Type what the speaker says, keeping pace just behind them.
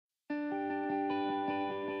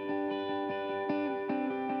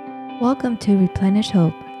Welcome to Replenish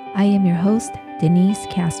Hope. I am your host, Denise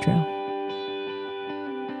Castro.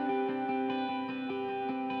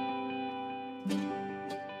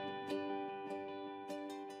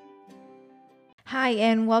 Hi,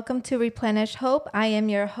 and welcome to Replenish Hope. I am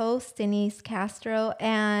your host, Denise Castro,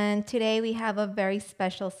 and today we have a very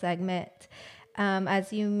special segment.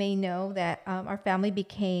 As you may know, that our family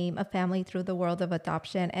became a family through the world of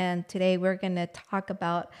adoption, and today we're going to talk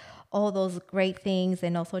about all those great things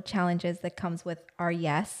and also challenges that comes with our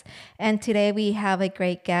yes. And today we have a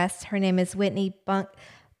great guest. Her name is Whitney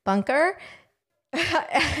Bunker.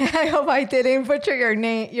 I hope I didn't butcher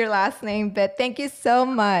your last name, but thank you so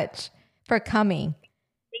much for coming.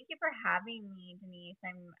 Thank you for having me, Denise.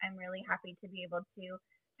 I'm really happy to be able to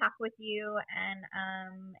talk with you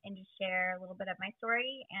and just share a little bit of my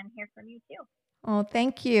story and hear from you too. Oh,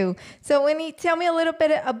 thank you. So, Winnie, tell me a little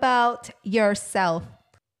bit about yourself.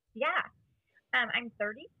 Yeah, I'm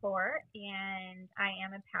 34 and I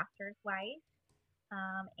am a pastor's wife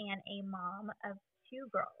and a mom of two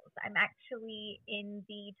girls. I'm actually in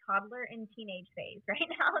the toddler and teenage phase right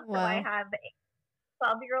now, so I Wow. have a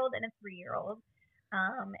 12-year-old and a 3-year-old.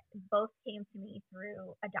 Both came to me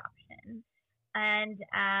through adoption. And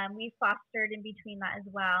we fostered in between that as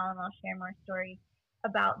well, and I'll share more stories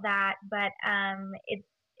about that. But it's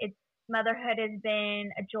motherhood has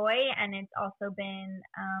been a joy, and it's also been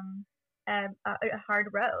a hard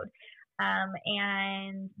road.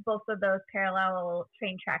 And both of those parallel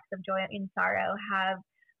train tracks of joy and sorrow have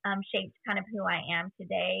shaped kind of who I am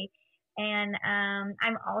today. And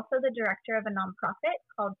I'm also the director of a nonprofit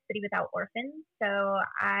called City Without Orphans. So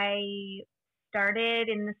I started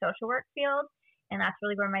in the social work field, and that's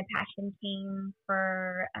really where my passion came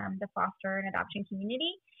for the foster and adoption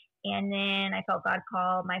community. And then I felt God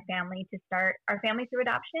call my family to start our family through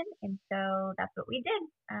adoption. And so that's what we did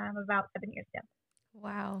about 7 years ago.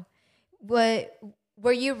 Wow. What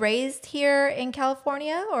were you raised here in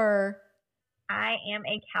California or? I am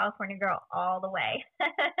a California girl all the way.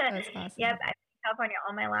 That's Yep, awesome. I've been in California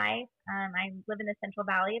all my life. I live in the Central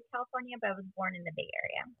Valley of California, but I was born in the Bay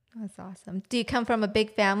Area. That's awesome. Do you come from a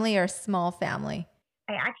big family or a small family?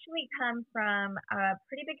 I actually come from a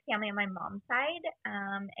pretty big family on my mom's side.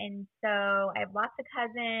 And so I have lots of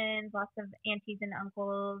cousins, lots of aunties and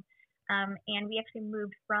uncles. And we actually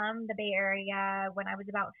moved from the Bay Area when I was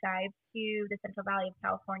about 5 to the Central Valley of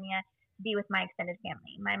California to be with my extended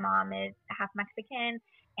family. My mom is half Mexican,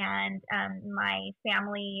 and my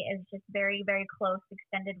family is just very, very close,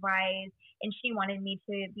 extended wise. And she wanted me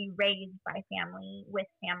to be raised by family, with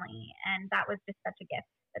family. And that was just such a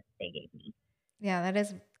gift that they gave me. Yeah,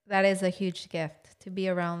 that is a huge gift to be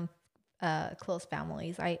around close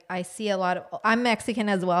families. I see a lot of. I'm Mexican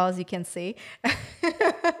as well, as you can see,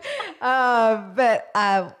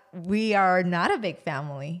 but we are not a big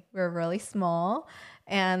family. We're really small,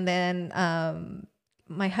 and then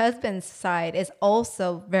my husband's side is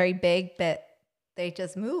also very big, but they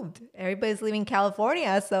just moved. Everybody's leaving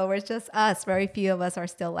California, so we're just us. Very few of us are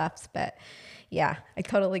still left, but yeah, I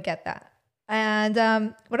totally get that.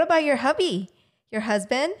 And what about your hubby? Your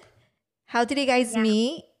husband? How did you guys Yeah.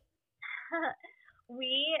 meet?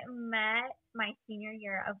 We met my senior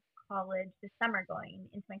year of college, the summer going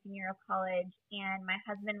into my senior year of college, and my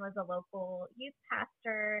husband was a local youth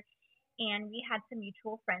pastor, and we had some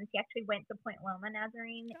mutual friends. He actually went to Point Loma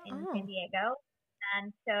Nazarene in San Oh, Diego,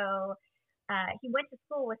 and so he went to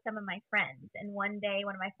school with some of my friends. And one day,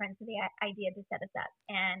 one of my friends had the idea to set us up,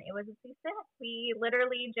 and it was a success. We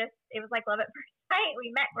literally just, it was like love at first sight.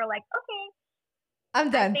 We met, we're like, okay, I'm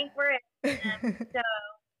I done. think we're it. So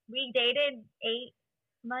we dated 8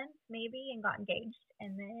 months maybe and got engaged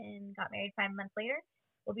and then got married 5 months later.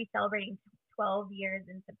 We'll be celebrating 12 years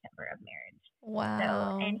in September of marriage.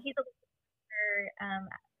 So, and Wow. he's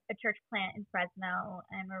a church plant in Fresno,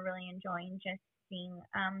 and we're really enjoying just seeing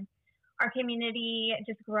our community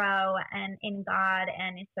just grow and in God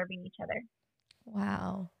and in serving each other.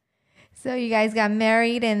 Wow. So you guys got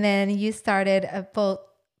married and then you started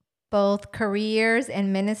both careers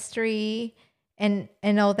and ministry and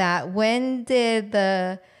all that. When did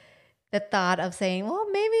the thought of saying, well,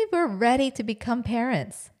 maybe we're ready to become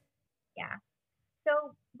parents? Yeah.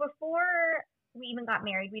 So before we even got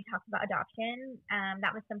married, we talked about adoption.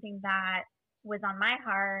 That was something that was on my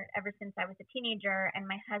heart ever since I was a teenager, and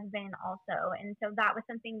my husband also. And so that was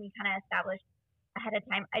something we kind of established ahead of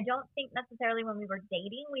time. I don't think necessarily when we were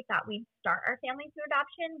dating we thought we'd start our family through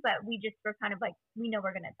adoption, but we just were kind of like, we know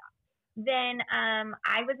we're going to adopt. Then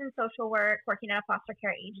I was in social work working at a foster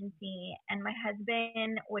care agency, and my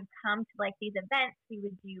husband would come to like these events. We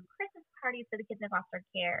would do Christmas parties for the kids in foster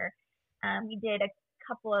care. We did a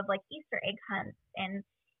couple of like Easter egg hunts, and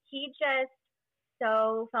he just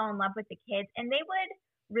so fell in love with the kids, and they would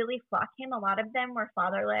really flock him. A lot of them were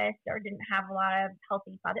fatherless or didn't have a lot of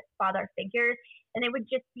healthy father figures, and they would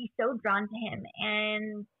just be so drawn to him.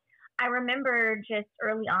 And I remember just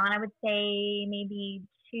early on, I would say maybe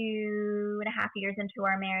 2.5 years into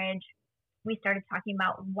our marriage, we started talking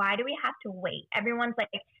about, why do we have to wait? Everyone's like,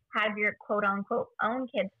 have your quote unquote own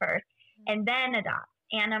kids first and then adopt.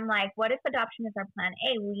 And I'm like, what if adoption is our plan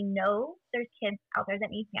A? We know there's kids out there that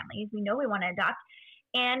need families. We know we want to adopt.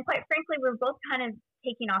 And quite frankly, we're both kind of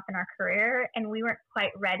taking off in our career, and we weren't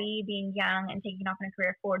quite ready being young and taking off in a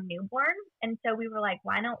career for newborns. And so we were like,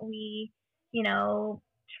 why don't we,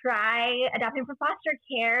 try adopting from foster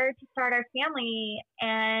care to start our family?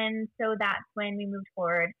 And so that's when we moved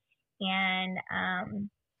forward and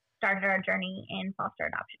started our journey in foster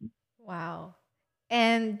adoption. Wow.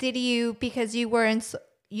 And did you, because you were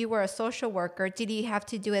a social worker, did you have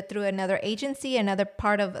to do it through another agency, another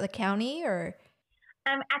part of the county, or?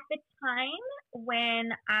 At the time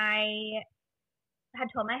when I had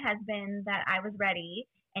told my husband that I was ready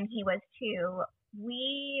and he was too,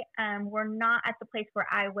 we were not at the place where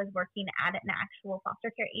I was working at an actual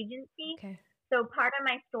foster care agency. Okay. So part of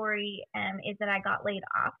my story is that I got laid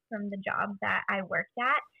off from the job that I worked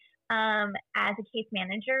at as a case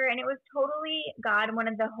manager. And it was totally God, one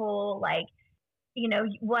of the whole,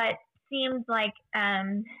 what seems like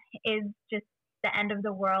is just the end of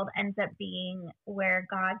the world ends up being where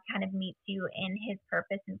God kind of meets you in his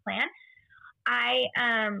purpose and plan. I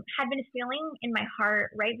had been feeling in my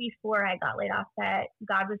heart right before I got laid off that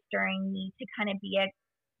God was stirring me to kind of be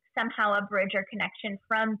somehow a bridge or connection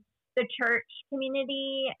from the church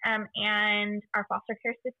community and our foster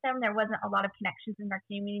care system. There wasn't a lot of connections in our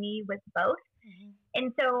community with both. Mm-hmm.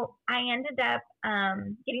 And so I ended up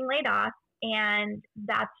getting laid off. And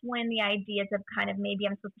that's when the ideas of kind of maybe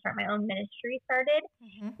I'm supposed to start my own ministry started.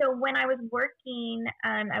 Mm-hmm. So when I was working,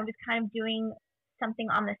 I was kind of doing something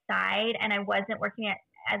on the side, and I wasn't working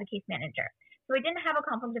as a case manager. So I didn't have a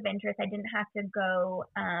conflict of interest. I didn't have to go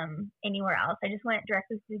anywhere else. I just went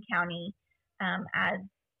directly to the county as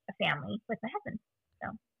a family with my husband. So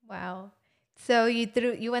wow. So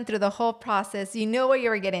you went through the whole process. You know what you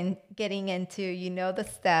were getting into. You know the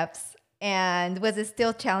steps. And was it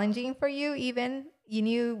still challenging for you? Even you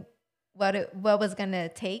knew what was gonna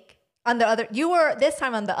take on the other. You were this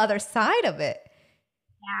time on the other side of it.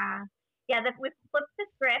 Yeah. We flipped the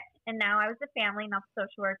script, and now I was a family, not the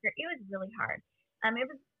social worker. It was really hard. It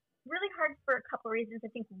was really hard for a couple of reasons. I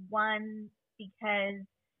think one, because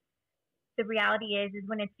the reality is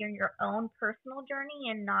when it's your own personal journey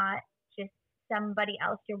and not just somebody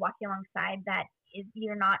else you're walking alongside that is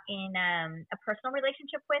you're not in a personal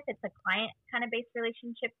relationship with, it's a client kind of based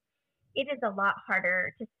relationship, it is a lot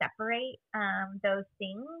harder to separate those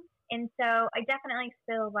things. And so I definitely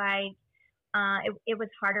feel like it was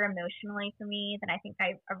harder emotionally for me than I think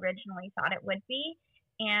I originally thought it would be,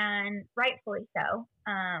 and rightfully so.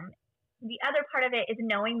 The other part of it is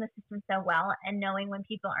knowing the system so well and knowing when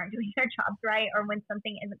people aren't doing their jobs right or when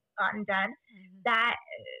something isn't gotten done.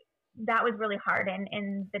 Mm-hmm. That was really hard,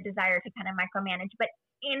 and the desire to kind of micromanage. But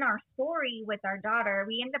in our story with our daughter,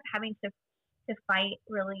 we ended up having to fight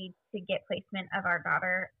really to get placement of our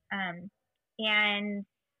daughter. And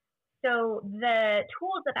so the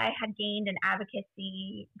tools that I had gained in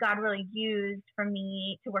advocacy, God really used for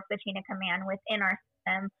me to work the chain of command within our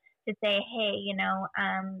system to say, hey,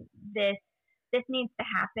 this needs to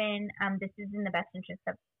happen. This is in the best interest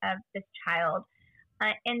of this child.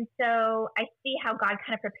 And so I see how God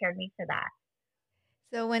kind of prepared me for that.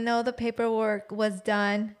 So when all the paperwork was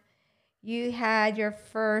done, you had you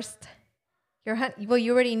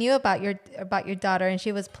already knew about your daughter, and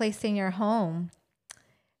she was placed in your home.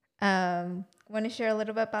 Want to share a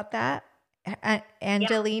little bit about that?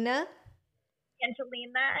 Angelina?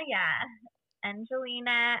 Yeah.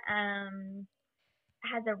 Angelina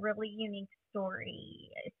has a really unique story.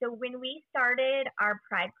 So when we started our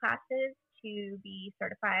Pride classes to be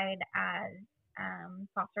certified as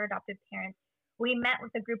foster adoptive parents, we met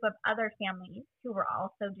with a group of other families who were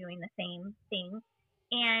also doing the same thing.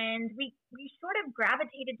 And we sort of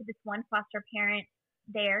gravitated to this one foster parent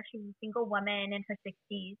there. She was a single woman in her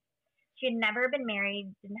 60s. She had never been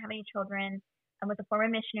married, didn't have any children, was a former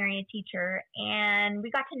missionary and teacher. And we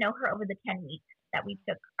got to know her over the 10 weeks that we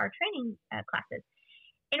took our training classes.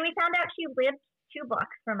 And we found out she lived 2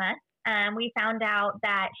 blocks from us. We found out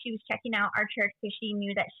that she was checking out our church because she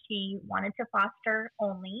knew that she wanted to foster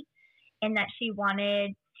only, and that she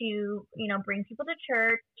wanted to, bring people to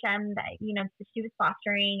church, that, she was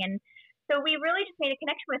fostering. And so we really just made a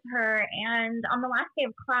connection with her. And on the last day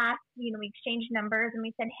of class, we exchanged numbers, and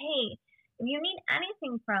we said, hey, If you need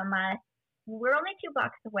anything from us, we're only 2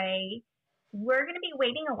 blocks away. We're going to be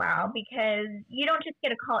waiting a while because you don't just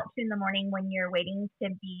get a call at 2 in the morning when you're waiting to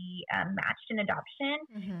be matched in adoption.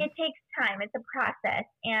 Mm-hmm. It takes time. It's a process.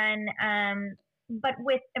 And, but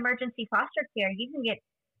with emergency foster care, you can get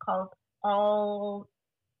calls all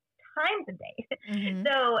times of days. Mm-hmm.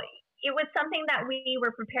 So it was something that we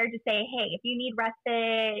were prepared to say, hey, if you need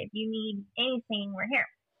respite, if you need anything, we're here.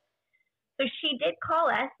 So she did call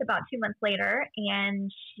us about 2 months later,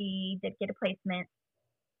 and she did get a placement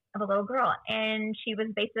of a little girl. And she was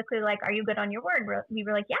basically like, are you good on your word? We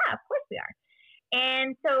were like, yeah, of course we are.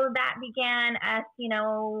 And so that began us,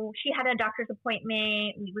 she had a doctor's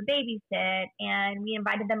appointment. We would babysit, and we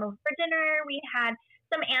invited them over for dinner. We had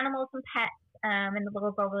some animals, some pets, and the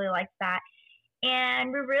little girl really liked that.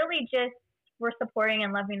 And we really just were supporting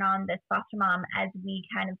and loving on this foster mom as we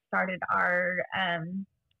kind of started our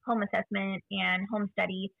home assessment and home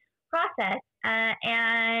study process.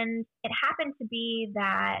 And it happened to be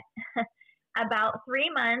that about 3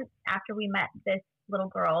 months after we met this little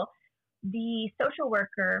girl, the social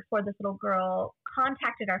worker for this little girl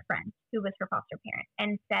contacted our friend who was her foster parent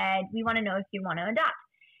and said, we want to know if you want to adopt.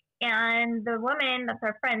 And the woman, that's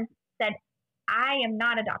our friend, said, I am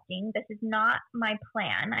not adopting. This is not my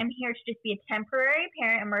plan. I'm here to just be a temporary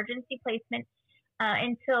parent, emergency placement,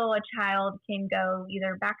 until a child can go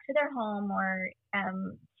either back to their home or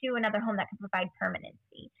to another home that can provide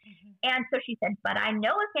permanency. Mm-hmm. And so she said, but I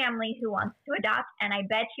know a family who wants to adopt, and I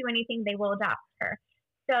bet you anything they will adopt her.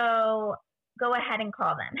 So go ahead and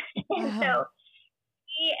call them. Wow. And so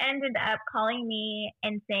he ended up calling me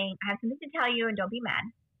and saying, I have something to tell you, and don't be mad.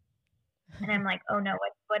 And I'm like, oh no,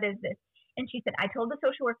 what is this? And she said, I told the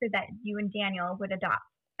social worker that you and Daniel would adopt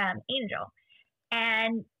Angel.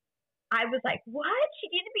 And I was like, what? She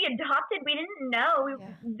needed to be adopted? We didn't know.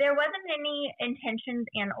 There wasn't any intentions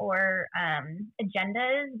and or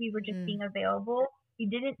agendas. We were just being available. We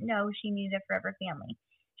didn't know she needed a forever family.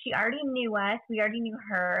 She already knew us. We already knew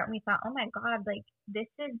her. And we thought, oh my God, like, this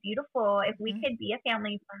is beautiful. If we could be a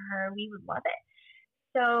family for her, we would love it.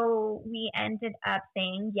 So we ended up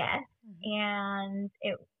saying yes. And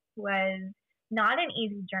it was not an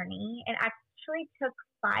easy journey. It actually took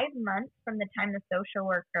 5 months from the time the social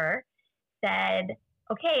worker said,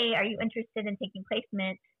 okay, are you interested in taking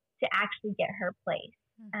placement, to actually get her placed.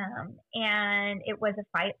 And it was a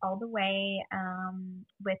fight all the way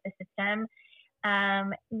with the system,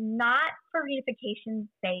 not for reunification's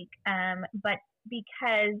sake, but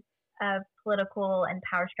because of political and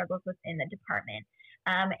power struggles within the department.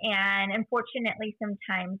 And unfortunately,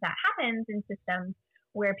 sometimes that happens in systems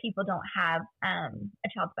where people don't have a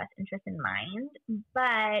child's best interest in mind.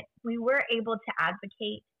 But we were able to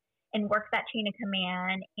advocate and work that chain of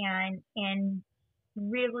command and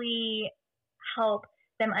really help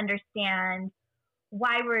them understand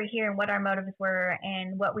why we're here and what our motives were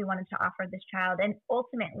and what we wanted to offer this child. And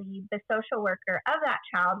ultimately, the social worker of that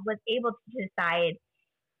child was able to decide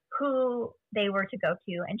who they were to go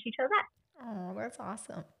to, and she chose us. Oh, that's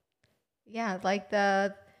awesome. Yeah, like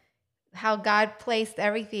how God placed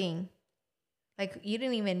everything. Like, you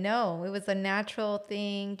didn't even know. It was a natural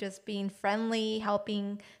thing, just being friendly,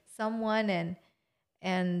 helping someone.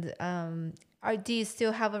 And do you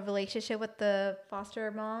still have a relationship with the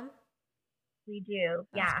foster mom? We do.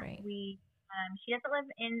 That's great. She doesn't live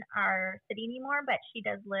in our city anymore, but she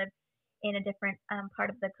does live in a different part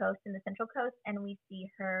of the coast, in the Central Coast, and we see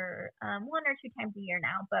her 1 or 2 times a year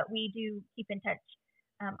now. But we do keep in touch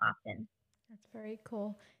often. That's very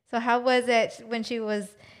cool. So how was it when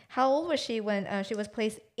how old was she when she was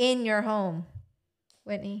placed in your home,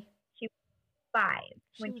 Whitney? She was 5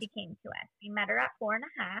 when she came to us. We met her at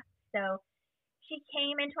 4.5. So she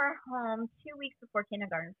came into our home 2 weeks before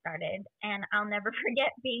kindergarten started. And I'll never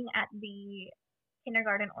forget being at the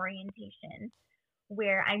kindergarten orientation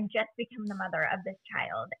where I just become the mother of this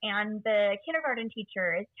child. And the kindergarten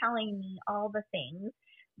teacher is telling me all the things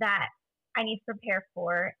that I need to prepare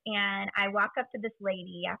for. And I walk up to this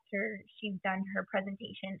lady after she's done her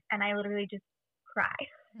presentation, and I literally just cry.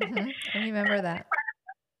 I remember that.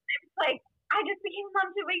 It's like, I just became a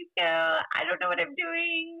mom 2 weeks ago. I don't know what I'm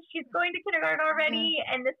doing. She's going to kindergarten already.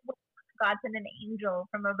 And this God sent an angel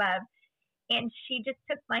from above. And she just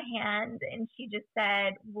took my hand and she just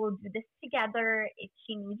said, we'll do this together. If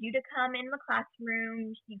she needs you to come in the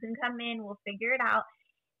classroom, you can come in. We'll figure it out.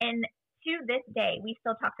 And to this day, we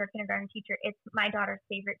still talk to our kindergarten teacher. It's my daughter's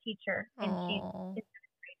favorite teacher. And she's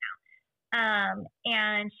great now.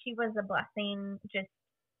 And she was a blessing, just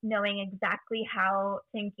knowing exactly how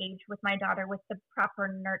to engage with my daughter with the proper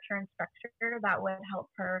nurture and structure that would help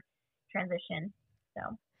her transition.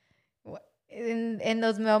 So in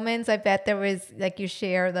those moments, I bet there was like you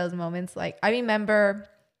share those moments. Like I remember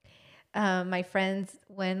my friends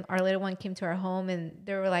when our little one came to our home and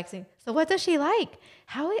they were like saying, "So what does she like?"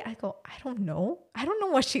 I go, "I don't know. I don't know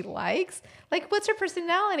what she likes. Like, what's her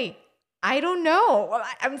personality? I don't know.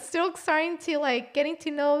 I'm still starting to like getting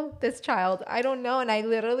to know this child. I don't know." And I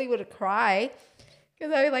literally would cry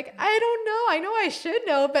because I was like, "I don't know. I know I should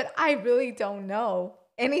know, but I really don't know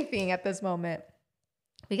anything at this moment."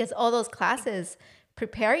 Because all those classes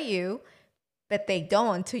prepare you, but they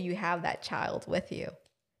don't until you have that child with you.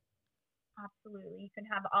 Absolutely. You can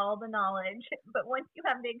have all the knowledge, but once you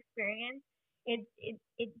have the experience, it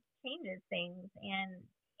changes things,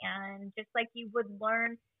 and just like you would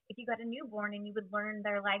learn if you got a newborn and you would learn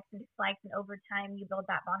their likes and dislikes, and over time you build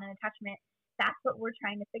that bond and attachment. That's what we're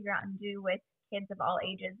trying to figure out and do with kids of all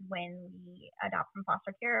ages when we adopt from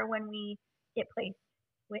foster care or when we get placed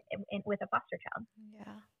with a foster child.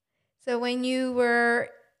 Yeah. So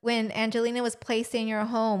when Angelina was placed in your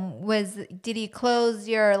home, did you close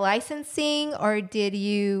your licensing or did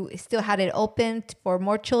you still had it open for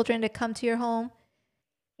more children to come to your home?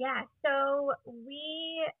 Yeah, so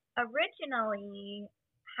we originally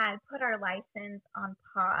had put our license on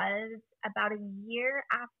pause about a year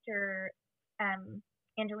after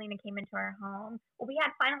Angelina came into our home. Well, we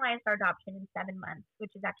had finalized our adoption in 7 months,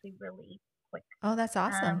 which is actually really quick. Oh, that's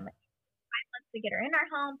awesome. 5 months to get her in our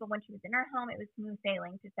home, but when she was in our home, it was smooth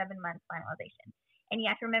sailing to 7 months finalization. And you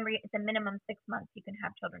have to remember, it's a minimum 6 months you can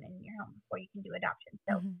have children in your home before you can do adoption.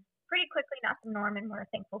 So Mhm. pretty quickly, not the norm, and we're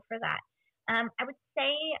thankful for that. I would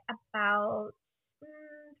say about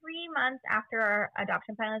 3 months after our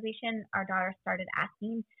adoption finalization, our daughter started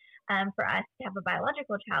asking for us to have a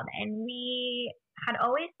biological child. And we had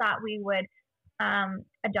always thought we would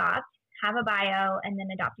adopt, have a bio, and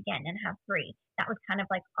then adopt again and have three. That was kind of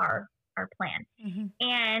like our plan. Mhm.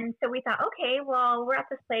 And so we thought, okay, well, we're at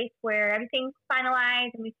this place where everything's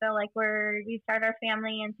finalized and we feel like we started our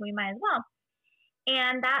family, and so we might as well.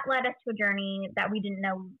 And that led us to a journey that we didn't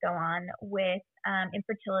know would go on with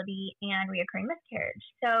infertility and reoccurring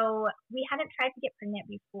miscarriage. So we hadn't tried to get pregnant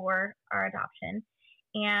before our adoption.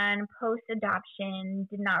 And post adoption,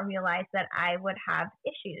 did not realize that I would have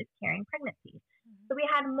issues carrying pregnancies. So we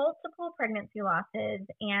had multiple pregnancy losses,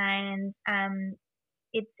 and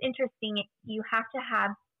it's interesting. You have to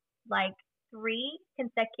have like three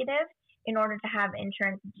consecutive in order to have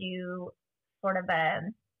insurance do sort of a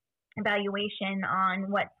evaluation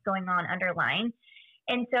on what's going on underlying.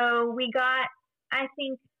 And so we got, I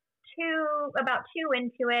think, about two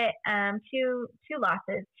into it, two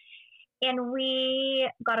losses, and we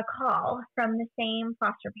got a call from the same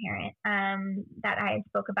foster parent that I had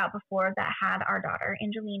spoke about before that had our daughter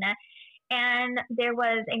Angelina. And there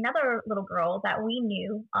was another little girl that we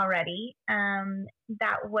knew already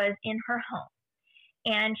that was in her home,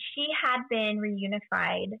 and she had been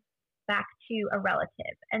reunified back to a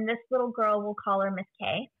relative. And this little girl, we'll call her Miss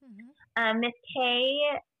K. Miss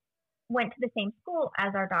K went to the same school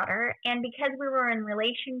as our daughter, and because we were in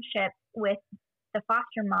relationship with the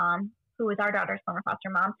foster mom, who was our daughter's former foster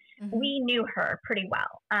mom, we knew her pretty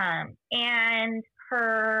well. And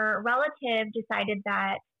her relative decided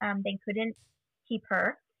that they couldn't keep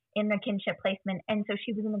her in the kinship placement, and so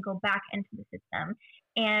she was going to go back into the system.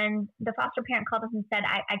 And the foster parent called us and said,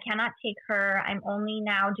 I cannot take her. I'm only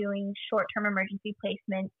now doing short-term emergency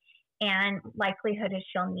placement, and likelihood is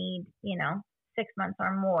she'll need, 6 months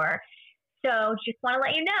or more. So just want to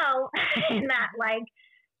let you know and that, like,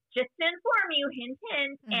 just to inform you, hint,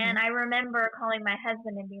 hint. And I remember calling my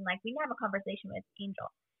husband and being like, we need to have a conversation with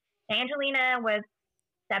Angel. Angelina was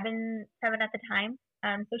seven at the time.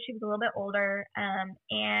 So she was a little bit older.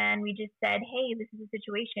 And we just said, hey, this is a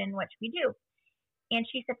situation. What should we do? And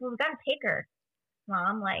she said, well, we got to take her,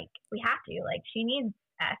 Mom. Like, we have to. Like, she needs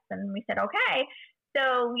us. And we said, okay.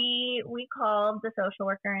 So we called the social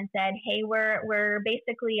worker and said, hey, we're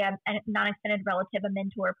basically a non-extended relative, a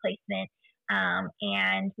mentor placement.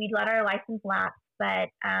 And we'd let our license lapse, but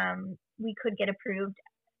we could get approved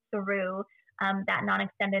through that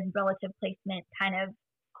non-extended relative placement kind of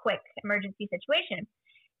quick emergency situation.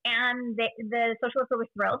 And the social worker was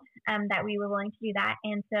thrilled that we were willing to do that.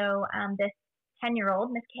 And so this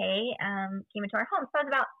 10-year-old, Miss K, came into our home. So it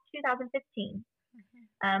was about 2015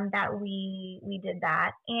 that we did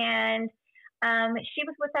that. And she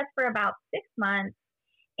was with us for about 6 months.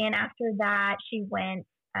 And after that, she went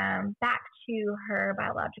back to her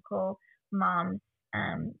biological mom's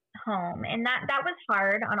home. And that was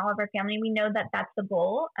hard on all of our family. We know that that's the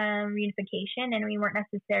goal, reunification, and we weren't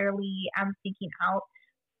necessarily seeking out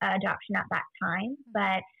adoption at that time.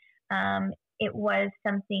 But it was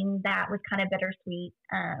something that was kind of bittersweet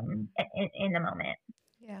in the moment.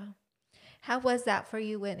 Yeah. How was that for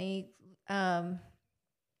you, Whitney? Um,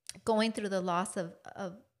 Going through the loss of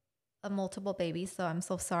multiple babies. So I'm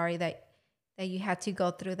so sorry that you had to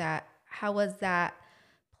go through that. How was that?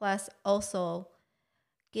 Plus, also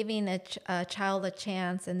giving a child a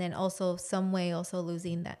chance, and then also some way also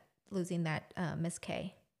losing that Miss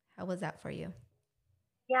K. How was that for you?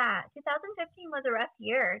 Yeah, 2015 was a rough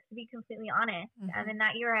year, to be completely honest. And Mm-hmm. in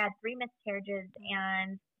that year, I had 3 miscarriages,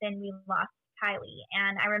 and then we lost Kylie.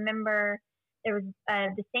 And I remember there was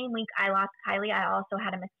the same week I lost Kylie, I also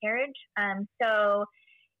had a miscarriage. So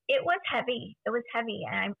it was heavy. It was heavy.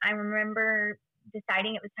 And I remember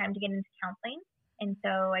deciding it was time to get into counseling. And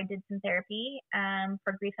so I did some therapy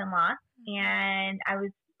for grief and loss. And I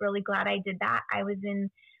was really glad I did that. I was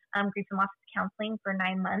in grief and loss counseling for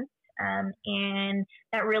 9 months. And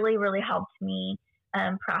that really, really helped me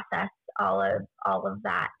process all of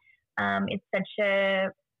that. It's such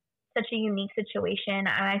a unique situation. And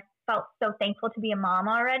I felt so thankful to be a mom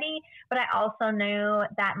already, but I also knew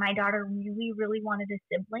that my daughter really, really wanted a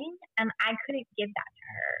sibling, and I couldn't give that to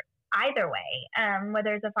her either way,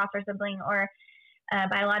 whether it's a foster sibling or a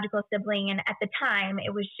biological sibling. And at the time,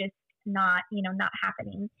 it was just not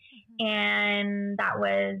happening. And that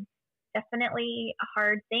was definitely a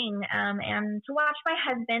hard thing. And to watch my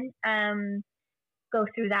husband go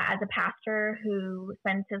through that as a pastor who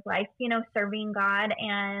spends his life, serving God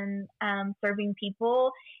and serving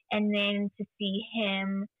people, and then to see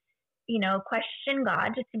him, question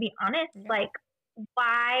God, just to be honest, Yeah. like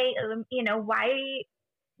why,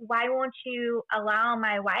 why won't you allow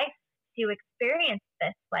my wife to experience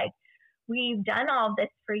this? Like we've done all this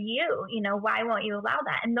for you, why won't you allow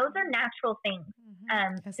that? And those are natural things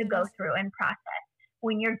Mm-hmm. Yes, to it go is. through and process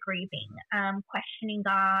when you're grieving, questioning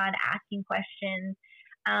God, asking questions.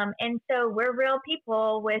 And so we're real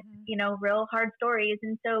people with, real hard stories.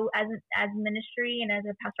 And so as ministry and as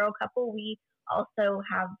a pastoral couple, we also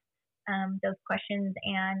have those questions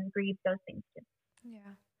and grieve those things too.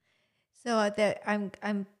 Yeah. So that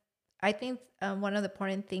I think one of the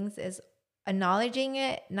important things is acknowledging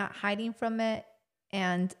it, not hiding from it,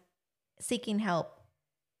 and seeking help.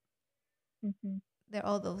 Mm-hmm. There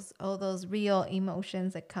are all those real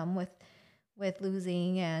emotions that come with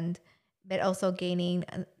losing, and but also gaining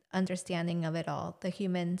an understanding of it all, the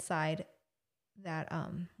human side that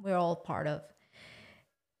we're all part of.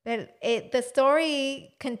 But the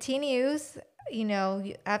story continues.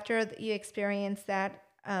 After you experience that.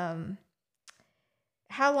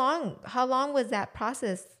 How long was that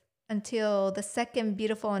process until the second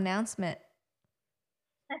beautiful announcement?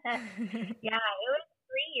 Yeah, it was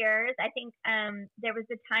 3 years. I think there was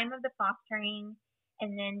the time of the fostering,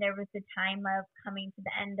 and then there was the time of coming to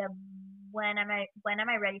the end of when am I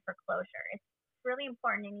ready for closure. It's really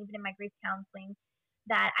important, and even in my grief counseling,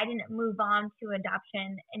 that I didn't move on to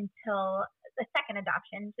adoption until the second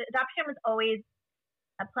adoption. The adoption was always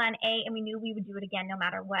a plan A, and we knew we would do it again no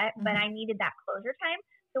matter what. But Mhm. I needed that closure time.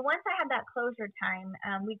 So once I had that closure time,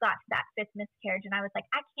 we got to that fifth miscarriage, and I was like,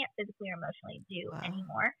 I can't physically or emotionally do Wow.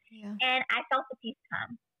 anymore. Yeah. And I felt the peace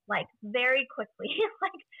come like very quickly,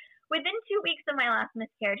 like within 2 weeks of my last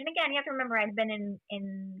miscarriage. And again, you have to remember I'd been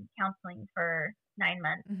in counseling for 9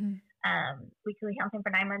 months, Hmm. weekly counseling for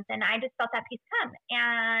 9 months, and I just felt that peace come.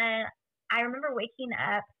 And I remember waking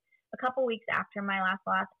up a couple weeks after my last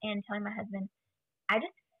loss and telling my husband, I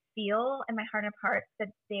just feel in my heart of hearts that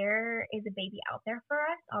there is a baby out there for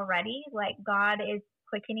us already. Like God is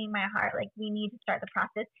quickening my heart. Like we need to start the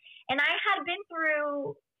process. And I had been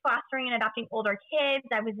through fostering and adopting older kids.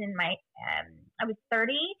 I was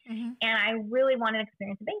 30, Hmm. and I really wanted to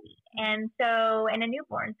experience a baby. And a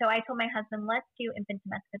newborn. So I told my husband, let's do infant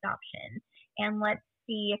domestic adoption, and let's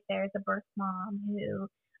see if there's a birth mom who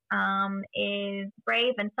is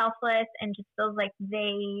brave and selfless and just feels like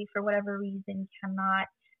they, for whatever reason, cannot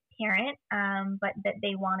parent, but that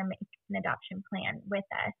they want to make an adoption plan with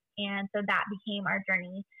us. And so that became our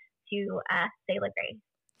journey to Selah Grace.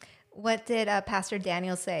 What did Pastor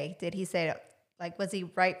Daniel say? Did he say, like, was he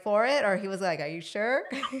right for it, or he was like, "Are you sure?"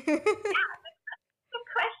 Good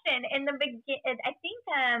question. In the I think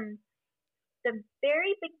the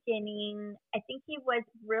very beginning, I think he was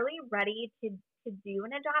really ready to do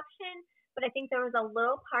an adoption, but I think there was a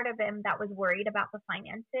little part of him that was worried about the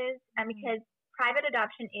finances, and because private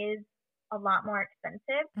adoption is a lot more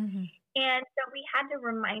expensive, Hmm. and so we had to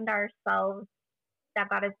remind ourselves that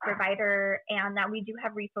God is provider and that we do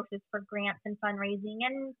have resources for grants and fundraising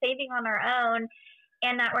and saving on our own,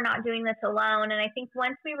 and that we're not doing this alone. And I think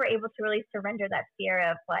once we were able to really surrender that fear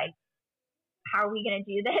of like how are we going to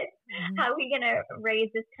do this? Mhm. How are we going to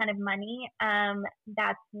raise this kind of money?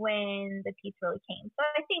 That's when the piece really came. So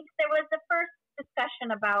I think there was the first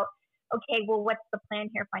discussion about, okay, well, what's the plan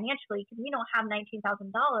here financially? Because we don't have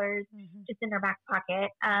 $19,000 Mhm. just in our back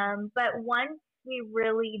pocket. But once we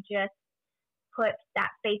really just put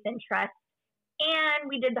that faith and trust, and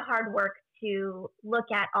we did the hard work to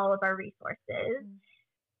look at all of our resources, Mm.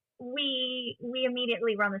 we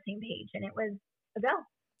immediately were on the same page, and it was a go.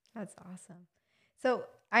 That's awesome. So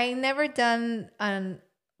I never done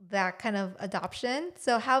that kind of adoption.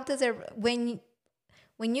 So how does it when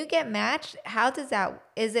you get matched? How does that?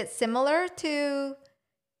 Is it similar to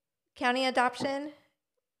county adoption?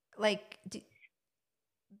 Like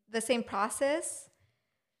the same process?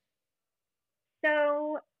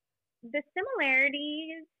 So the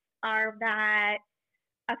similarities are that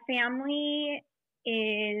a family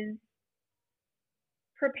is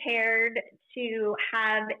prepared to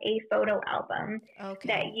have a photo album that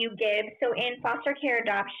Okay. you give. So in foster care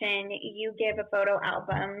adoption, you give a photo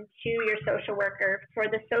album to your social worker for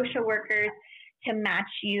the social workers to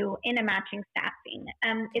match you in a matching staffing.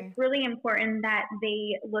 It's Okay. really important that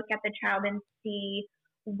they look at the child and see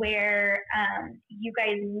where you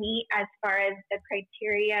guys meet as far as the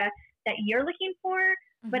criteria that you're looking for,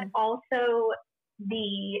 but Mm-hmm. also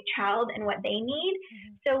the child and what they need.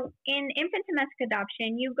 Mm-hmm. So in infant domestic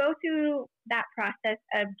adoption, you go through that process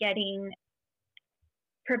of getting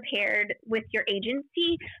prepared with your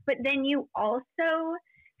agency, but then you also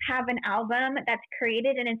have an album that's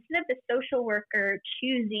created, and instead of the social worker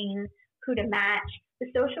choosing who to match, the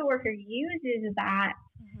social worker uses that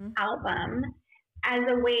Mm-hmm. album as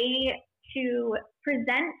a way to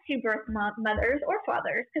present to birth mothers or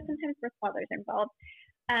fathers, because sometimes birth fathers are involved,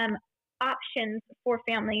 um, options for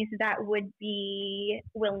families that would be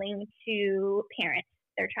willing to parent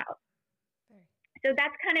their child. So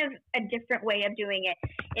that's kind of a different way of doing it.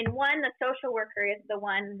 In one, the social worker is the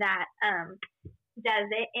one that does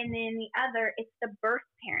it, and then the other, it's the birth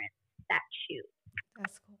parents that choose.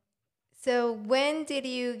 That's cool. So when did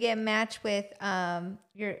you get matched with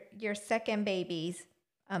your second babies?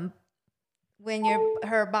 Um, when your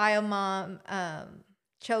her bio mom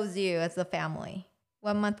chose you as the family.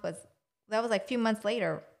 What month was that? Was like a few months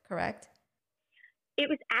later, correct? It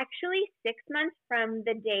was actually 6 months from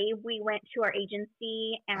the day we went to our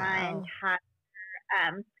agency and Wow.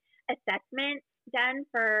 had assessment done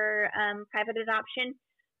for private adoption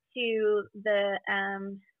to the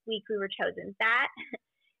week we were chosen.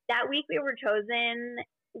 That week we were chosen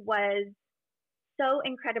was so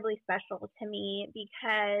incredibly special to me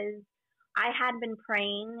because I had been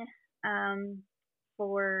praying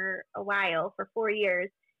for a while, for 4 years,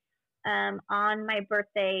 on my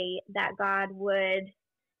birthday, that God would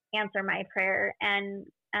answer my prayer and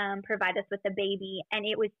provide us with a baby. And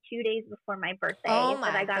it was 2 days before my Oh birthday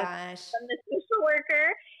that I my got a call gosh. from the social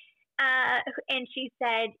worker. And she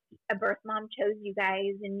said, a birth mom chose you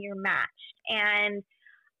guys and you're matched. And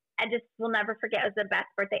I just will never forget. It was the best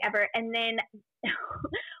birthday ever. And then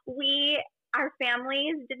our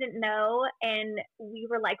families didn't know. And we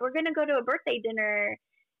were like, we're going to go to a birthday dinner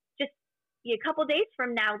just a couple days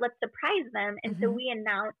from now. Let's surprise them. And so Mm-hmm. we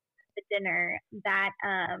announced the dinner that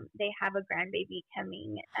they have a grandbaby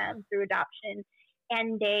coming through adoption.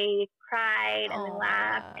 And they cried and they Oh my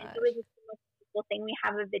laughed. And it was gosh. just the most beautiful thing. We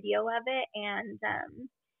have a video of it. And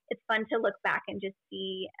it's fun to look back and just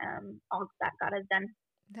see all that God has done.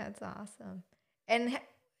 That's awesome. And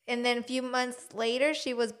and then a few months later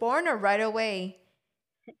she was born or right away?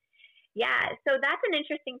 Yeah, so that's an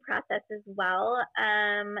interesting process as well.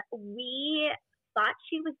 We thought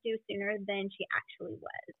she was due sooner than she actually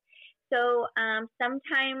was. So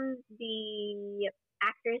sometimes the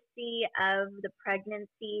accuracy of the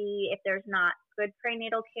pregnancy, if there's not good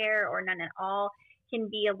prenatal care or none at all, can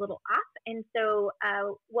be a little off. And so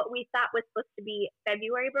what we thought was supposed to be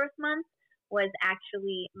February birth month was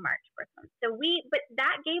actually March birth month. But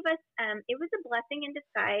that gave us, it was a blessing in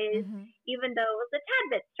disguise, Mm-hmm. even though it was a tad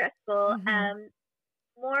bit stressful. Mm-hmm.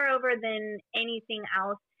 Moreover than anything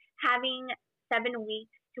else, having 7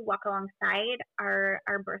 weeks to walk alongside our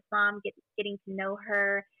birth mom, getting to know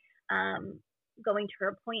her, um, going to her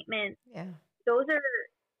appointments, Yeah. those are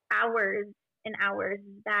hours and hours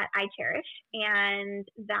that I cherish and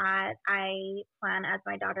that I plan as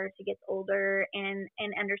my daughter to gets older and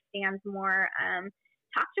understands more,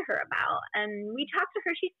 talk to her about. And we talked to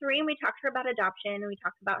her, she's 3, and we talked to her about adoption, and we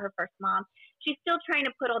talked about her first mom. She's still trying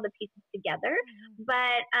to put all the pieces together, Mm-hmm.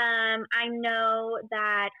 but I know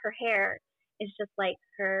that her hair is just like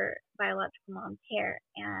her biological mom's hair,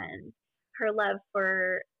 and her love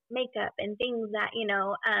for makeup and things that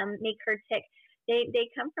make her tick. they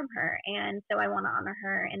come from her, and so I want to honor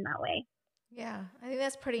her in that way. Yeah, I think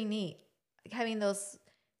that's pretty neat. Like having those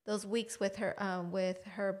weeks with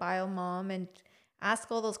her bio mom and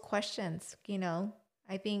ask all those questions, you know.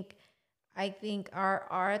 I think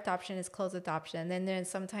our adoption is close adoption. And then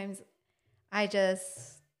sometimes I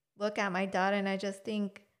just look at my daughter and I just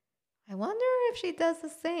think, I wonder if she does the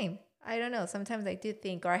same. I don't know. Sometimes I do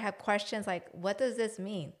think, or I have questions like, what does this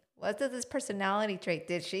mean? What does this personality trait?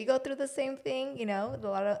 Did she go through the same thing? You know, a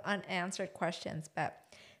lot of unanswered questions. But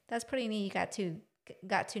that's pretty neat. You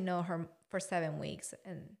got to know her for 7 weeks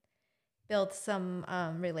and build some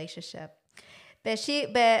relationship. But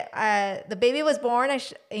the baby was born.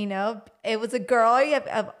 You know, it was a girl.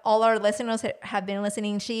 All our listeners have been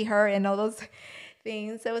listening. She, her, and all those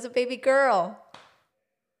things. It was a baby girl.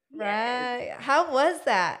 Yes. Right. How was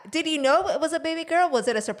that? Did you know it was a baby girl? Was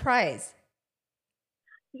it a surprise?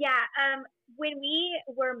 Yeah. When we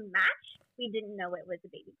were matched, we didn't know it was a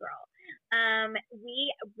baby girl.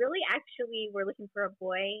 We really actually were looking for a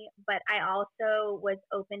boy, but I also was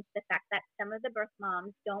open to the fact that some of the birth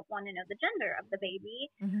moms don't want to know the gender of the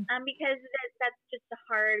baby, Mm-hmm. because that's just a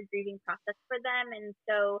hard grieving process for them. And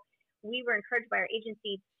so we were encouraged by our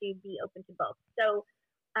agency to be open to both. So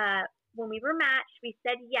uh, when we were matched, we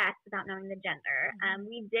said yes without knowing the gender.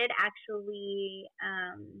 We did actually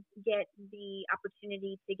get the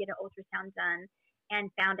opportunity to get an ultrasound done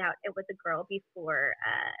and found out it was a girl before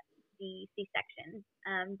the C-section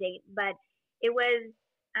date. But it was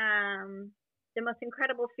the most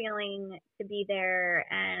incredible feeling to be there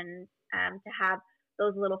and to have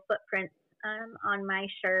those little footprints on my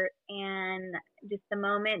shirt. And just the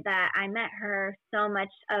moment that I met her, so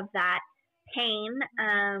much of that pain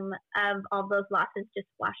of all those losses just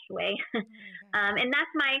washed away. And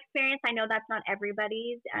that's my experience. I know that's not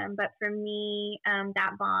everybody's, but for me,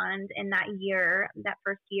 that bond and that year, that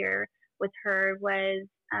first year with her was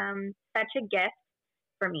such a gift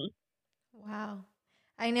for me. Wow.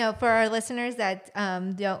 I know for our listeners that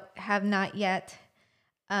don't have not yet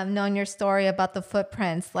known your story about the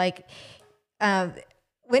footprints, like um,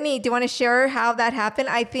 Whitney, do you want to share how that happened?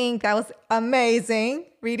 I think that was amazing.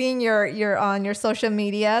 Reading your on your social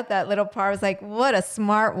media, that little part was like, what a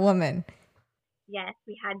smart woman. Yes,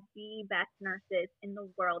 we had the best nurses in the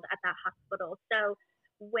world at that hospital. So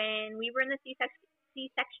when we were in the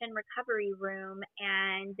C-section recovery room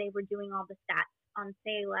and they were doing all the stats on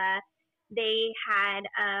Selah, they had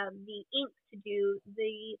the ink to do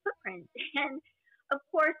the footprints. And of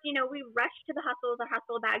course, we rushed to the hospital with our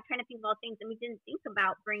hospital bag, trying to think of all things, and we didn't think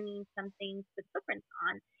about bringing some things with footprints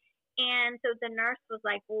on. And so the nurse was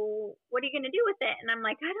like, well, what are you going to do with it? And I'm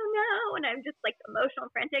like, I don't know. And I'm just like emotional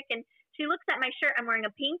and frantic. And she looks at my shirt. I'm wearing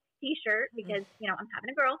a pink t-shirt because, I'm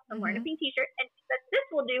having a girl. So I'm wearing a pink t-shirt. And she says, this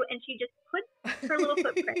will do. And she just puts her little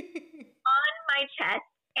footprint on my chest.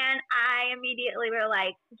 And I immediately were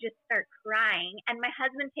like, just start crying. And my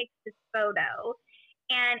husband takes this photo.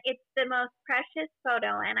 And it's the most precious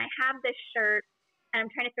photo. And I have this shirt. And I'm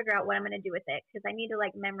trying to figure out what I'm going to do with it because I need to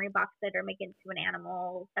like memory box it or make it into an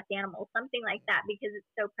animal, stuffed animal, something like that because it's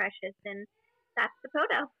so precious. And that's the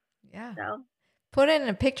photo. Yeah. So put it in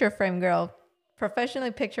a picture frame, girl.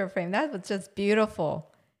 Professionally picture frame. That was just beautiful.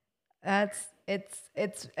 And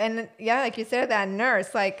yeah, like you said, that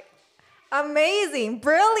nurse, like amazing,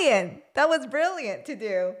 brilliant. That was brilliant to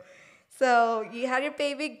do. So you had your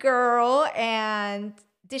baby girl, and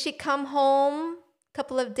did she come home a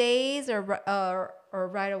couple of days or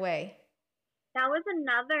right away? that was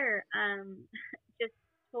another just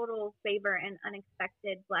total favor and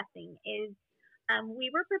unexpected blessing is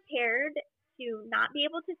we were prepared to not be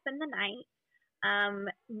able to spend the night.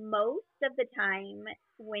 Most of the time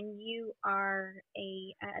when you are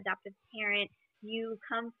a adoptive parent, you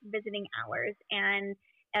come visiting hours and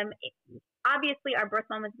obviously our birth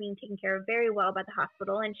mom was being taken care of very well by the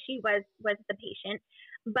hospital and she was the patient,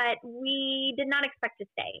 but we did not expect to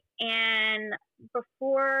stay. And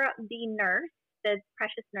before the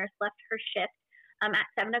precious nurse left her shift at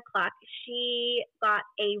 7 o'clock, she got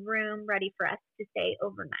a room ready for us to stay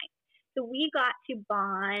overnight. So we got to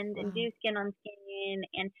bond and do skin on skin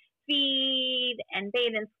and feed and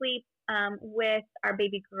bathe and sleep with our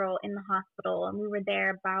baby girl in the hospital. And we were there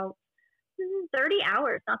about 30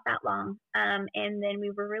 hours, not that long. And then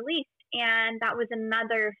we were released. And that was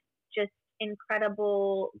another just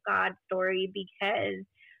incredible God story because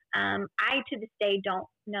I, to this day, don't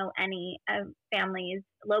know any families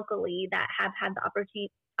locally that have had the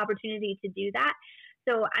opportunity to do that.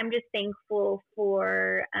 So I'm just thankful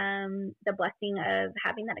for the blessing of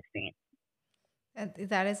having that experience.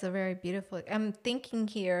 That is a very beautiful. I'm thinking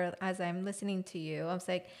here as I'm listening to you. I was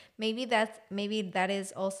like, maybe that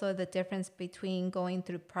is also the difference between going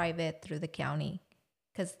through private through the county,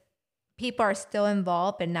 because people are still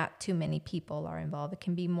involved, but not too many people are involved. It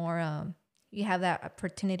can be more. You have that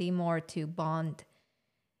opportunity more to bond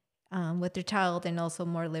with your child, and also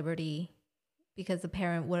more liberty because the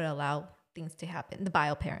parent would allow things to happen. The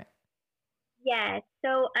bio parent. Yes.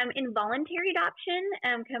 So, involuntary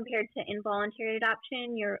adoption, compared to involuntary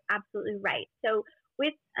adoption, you're absolutely right. So,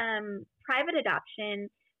 with private adoption,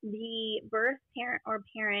 the birth parent or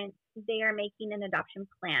parents, they are making an adoption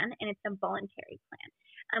plan, and it's a voluntary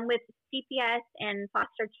plan. With CPS and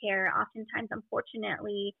foster care, oftentimes,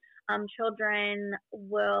 unfortunately, children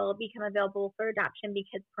will become available for adoption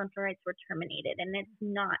because parental rights were terminated, and it's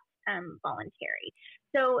not voluntary.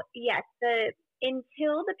 So, yes, the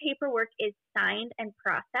until the paperwork is signed and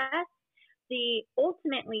processed, the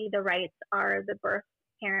rights are the birth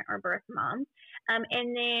parent or birth mom,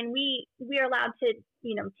 and then we are allowed to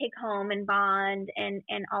take home and bond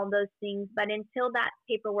and all those things. But until that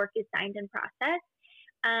paperwork is signed and processed,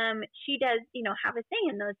 she does have a say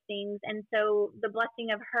in those things. And so the blessing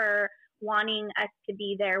of her wanting us to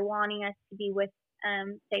be there, wanting us to be with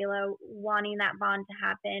Selah, wanting that bond to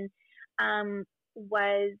happen,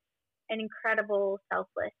 was an incredible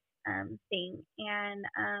selfless thing. And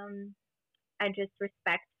I just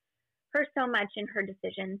respect her so much in her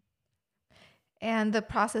decision. And the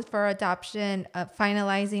process for adoption,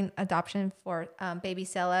 finalizing adoption for baby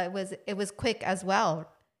Selah, it was quick as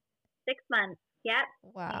well. 6 months, yep.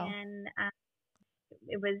 Wow. And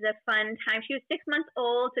it was a fun time. She was 6 months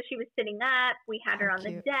old, so she was sitting up. We had How her on the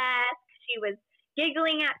cute. desk. She was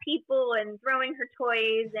giggling at people and throwing her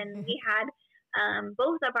toys. And we had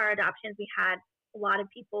both of our adoptions. We had a lot of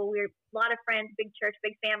people. We were a lot of friends, big church,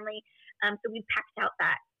 big family. So we packed out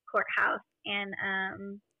that courthouse, and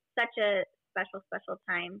such a special, special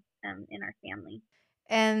time in our family.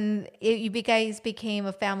 And you guys became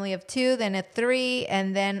a family of two, then a three,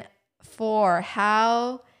 and then four.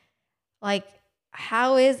 Like,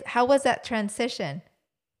 how was that transition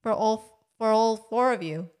for all four of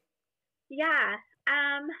you? Yeah.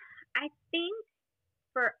 I think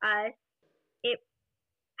for us, it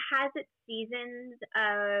has its seasons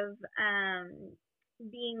of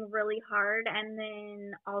being really hard, and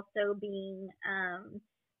then also being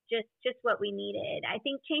just what we needed. I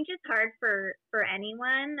think change is hard for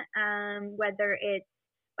anyone, whether it's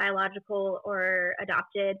biological or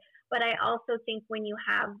adopted. But I also think when you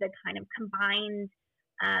have the kind of combined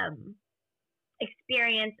um,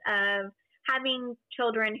 experience of having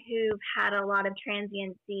children who've had a lot of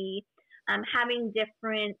transiency, having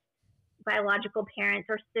different biological parents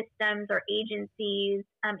or systems or agencies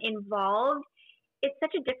involved, it's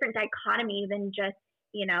such a different dichotomy than just,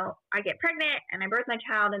 I get pregnant and I birth my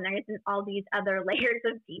child and there isn't all these other layers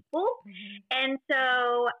of people. Mm-hmm. And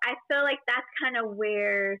so I feel like that's kind of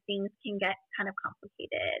where things can get kind of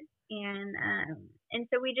complicated. And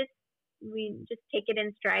so we just take it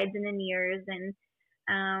in strides and in years, and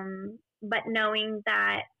but knowing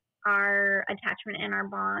that our attachment and our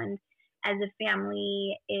bond as a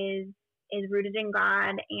family is rooted in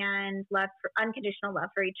God, and love for unconditional love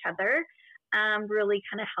for each other, really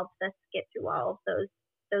kind of helps us get through all of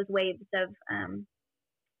those waves of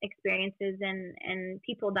experiences and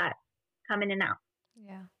people that come in and out.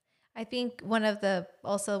 Yeah. I think one of the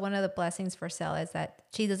blessings for Selah is that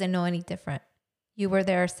she doesn't know any different. You were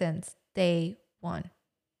there since day one.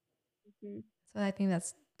 Mm-hmm. So I think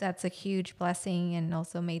that's a huge blessing, and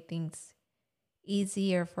also made things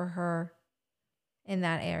easier for her in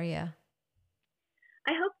that area.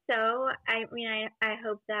 I hope so. I mean, I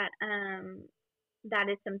hope that that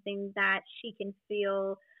is something that she can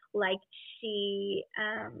feel like she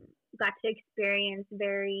got to experience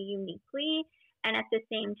very uniquely. And at the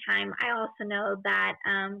same time, I also know that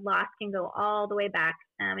loss can go all the way back,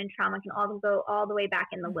 and trauma can all go all the way back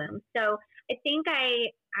in the womb. So I think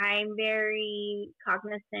I'm very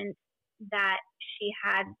cognizant that she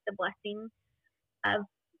had the blessing of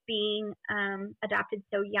being adopted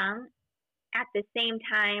so young. At the same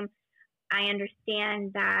time, I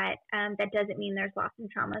understand that that doesn't mean there's loss and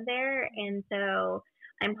trauma there, and so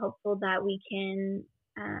I'm hopeful that we can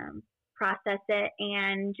process it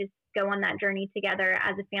and just go on that journey together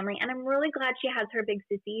as a family. And I'm really glad she has her big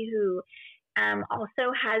sissy, who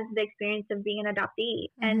also has the experience of being an adoptee,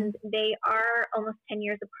 and they are almost 10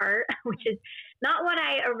 years apart, which is not what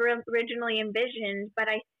I originally envisioned, but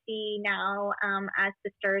I see now as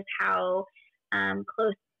sisters how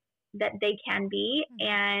close that they can be,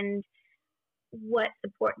 and what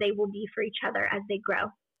support they will be for each other as they grow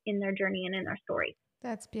in their journey and in their stories.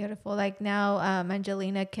 That's beautiful. Like now,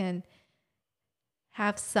 Angelina can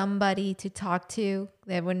have somebody to talk to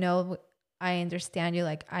that would know, I understand you.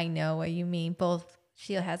 Like, I know what you mean. Both,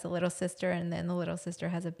 she has a little sister and then the little sister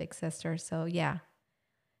has a big sister. So yeah,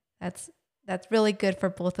 that's, that's really good for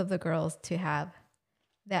both of the girls to have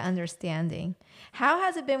that understanding. How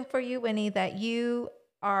has it been for you, Winnie, that you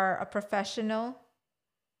are a professional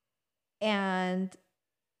and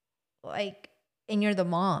like, and you're the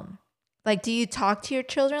mom? Like, do you talk to your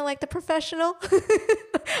children like the professional?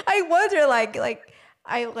 I wonder,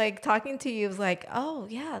 I like talking to you was like, oh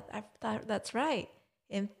yeah, I thought that's right.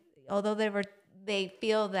 And although they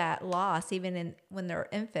feel that loss even in when they're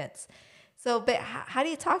infants. So, but how do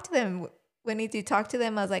you talk to them? When you do talk to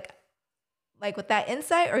them, I was like with that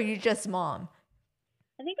insight, or you just mom?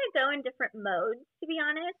 I think I go in different modes, to be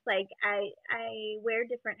honest. Like I wear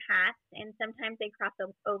different hats, and sometimes they cross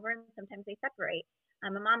over, and sometimes they separate.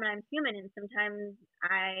 I'm a mom, and I'm human, and sometimes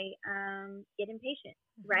I get impatient,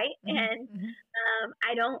 right? Mm-hmm, And mm-hmm,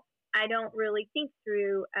 I don't really think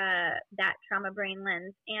through that trauma brain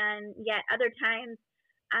lens, and yet other times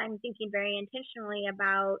I'm thinking very intentionally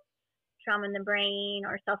about trauma in the brain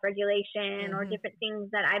or self-regulation or mm-hmm. different things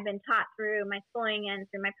that I've been taught through my schooling and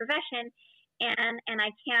through my profession, and I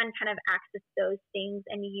can kind of access those things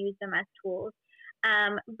and use them as tools.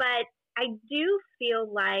 But I do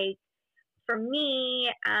feel like for me,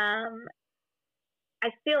 I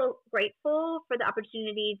feel grateful for the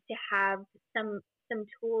opportunity to have some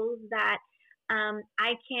tools that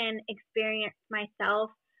I can experience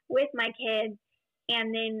myself with my kids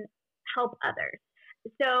and then help others.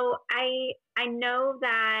 So I know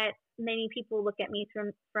that many people look at me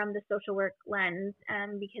from the social work lens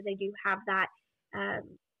because I do have that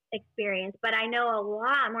um, experience, but I know a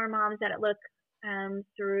lot more moms that look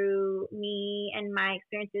through me and my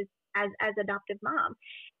experiences as adoptive mom.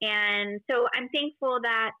 And so I'm thankful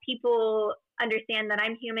that people understand that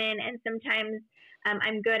I'm human, and sometimes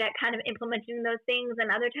I'm good at kind of implementing those things, and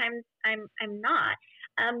other times I'm not.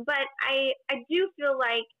 But I do feel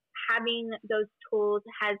like having those tools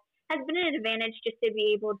has been an advantage just to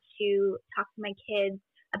be able to talk to my kids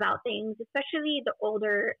about things, especially the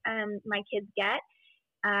older my kids get.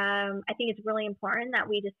 I think it's really important that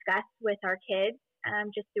we discuss with our kids,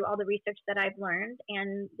 just through all the research that I've learned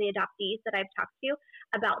and the adoptees that I've talked to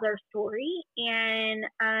about their story. And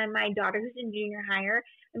my daughter, who's in junior higher,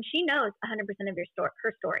 she knows 100% of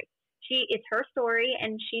her story. It's her story,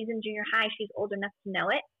 and she's in junior high. She's old enough to know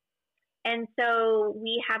it, and so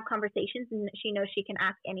we have conversations, and she knows she can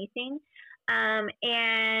ask anything.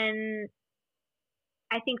 And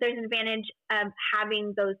I think there's an advantage of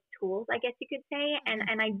having those tools, I guess you could say.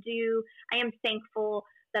 And I am thankful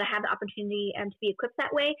that I have the opportunity to be equipped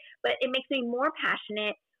that way. But it makes me more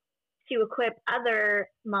passionate to equip other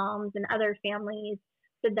moms and other families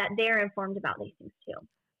so that they're informed about these things too.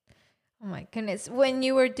 Oh my goodness. When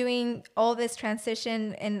you were doing all this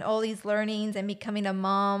transition and all these learnings and becoming a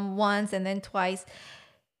mom once and then twice,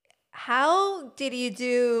 how did you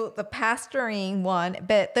do the pastoring one,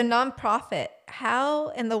 but the nonprofit? How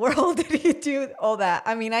in the world did you do all that?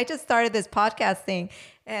 I mean, I just started this podcast thing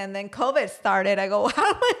and then COVID started. I go, how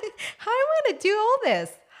am I going to do all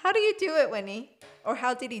this? How do you do it, Winnie? Or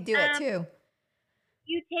how did he do it Um, too?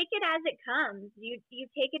 you take it as it comes. You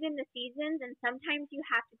take it in the seasons, and sometimes you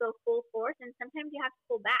have to go full force, and sometimes you have to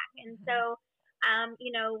pull back. And so,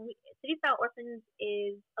 City Style Orphans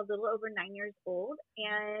is a little over 9 years old,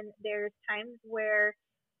 and there's times where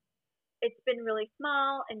it's been really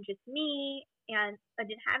small and just me, and I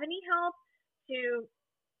didn't have any help. To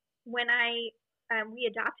when I we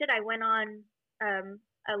adopted, I went on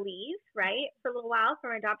a leave, right, for a little while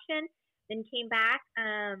from adoption, then came back.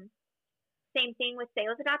 Same thing with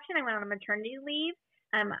sales adoption. I went on a maternity leave.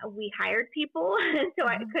 We hired people so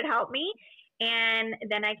it Mhm. could help me, and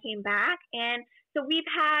then I came back, and so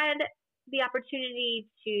we've had the opportunity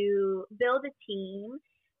to build a team,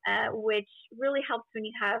 which really helps when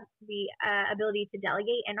you have the ability to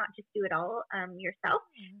delegate and not just do it all yourself.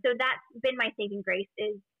 So that's been my saving grace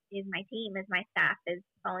is my team, is my staff, is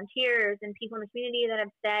volunteers and people in the community that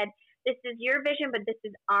have said, this is your vision, but this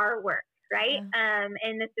is our work, right? Yeah.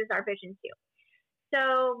 And this is our vision too.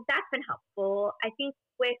 So that's been helpful. I think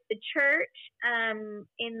with the church,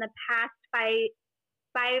 in the past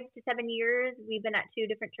 5 to 7 years, we've been at two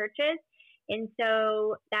different churches. And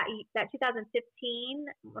so that 2015,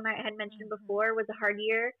 when I had mentioned Mhm. before, was a hard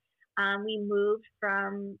year. We moved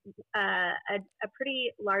from a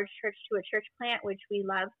pretty large church to a church plant, which we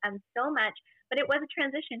love so much. But it was a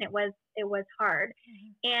transition. It was hard,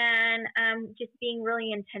 Mhm. and just being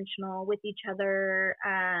really intentional with each other,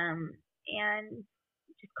 and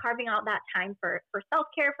just carving out that time for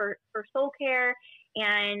self-care, for soul care,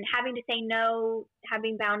 and having to say no,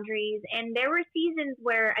 having boundaries. And there were seasons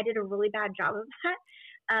where I did a really bad job of that,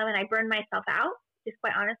 and I burned myself out, just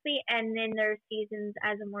quite honestly. And then there's seasons,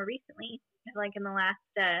 as of more recently, like in the last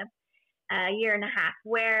year and a half,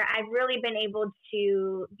 where I've really been able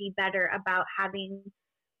to be better about having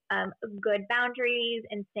good boundaries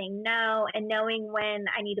and saying no, and knowing when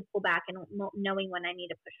I need to pull back, and knowing when I need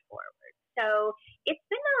to push forward. So it's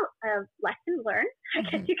been a lesson learned, I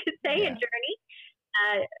guess you could say, a journey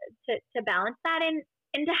to balance that, and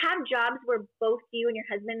to have jobs where both you and your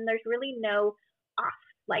husband, there's really no off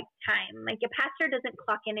like time. Like a pastor doesn't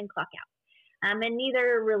clock in and clock out. And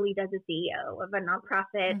neither really does a CEO of a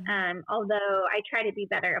nonprofit. Although I try to be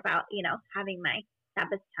better about, having my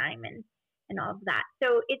Sabbath time and all of that.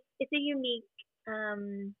 So it's a unique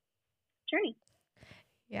journey.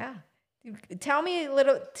 Yeah. Tell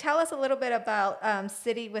us a little bit about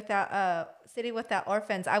City Without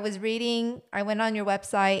Orphans. I went on your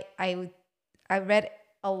website. I read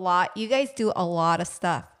a lot. You guys do a lot of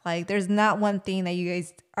stuff. Like there's not one thing that you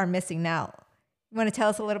guys are missing out. You want to tell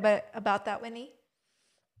us a little bit about that, Whitney?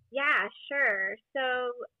 Yeah, sure.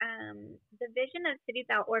 So the vision of City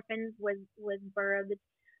Without Orphans was birthed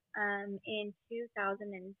in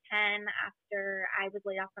 2010 after I was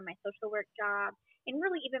laid off from my social work job. And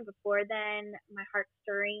really even before then, my heart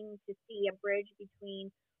stirring to see a bridge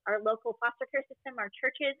between our local foster care system, our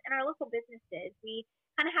churches, and our local businesses. We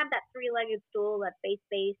kind of have that three-legged stool of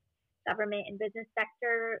faith-based government and business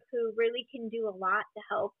sector who really can do a lot to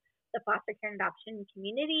help the foster care and adoption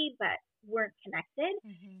community, but weren't connected.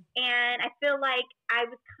 And I feel like I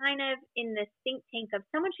was kind of in this think tank of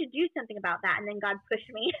someone should do something about that. And then God pushed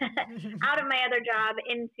me out of my other job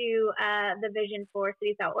into the vision for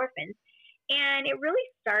City Without Orphans. And it really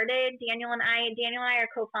started, Daniel and I are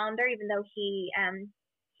co-founder, even though he's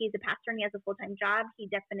a pastor and he has a full-time job. He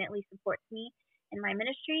definitely supports me in my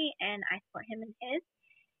ministry, and I support him in his.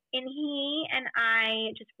 And he and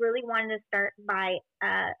I just really wanted to start by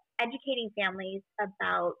educating families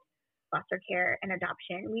about foster care and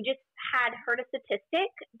adoption. We just had heard a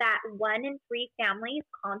statistic that 1 in 3 families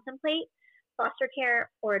contemplate foster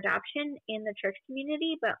care or adoption in the church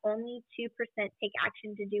community, but only 2% take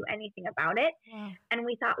action to do anything about it. Wow. And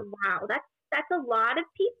we thought, wow, that's a lot of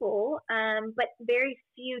people, but very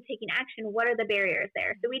few taking action. What are the barriers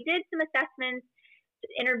there? So we did some assessments,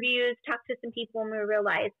 interviews, talked to some people, and we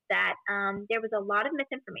realized that there was a lot of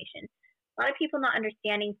misinformation. A lot of people not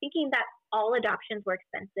understanding, thinking that all adoptions were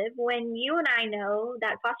expensive, when you and I know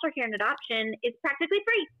that foster care and adoption is practically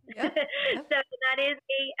free. Yep. So that is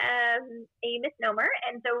a misnomer.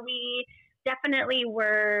 And so we definitely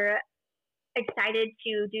were excited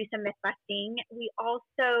to do some myth busting. We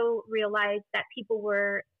also realized that people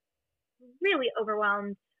were really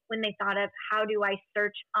overwhelmed when they thought of how do I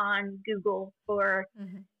search on Google for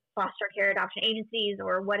foster care adoption agencies,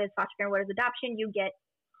 or what is foster care, what is adoption. You get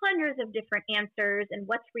hundreds of different answers and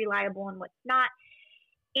what's reliable and what's not.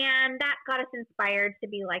 And that got us inspired to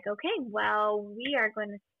be like, okay, well, we are going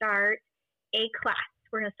to start a class.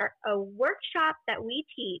 We're going to start a workshop that we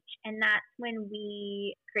teach. And that's when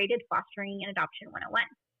we created Fostering and Adoption 101.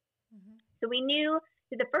 So we knew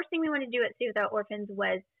that the first thing we wanted to do at City Without Orphans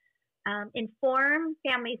was inform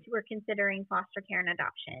families who were considering foster care and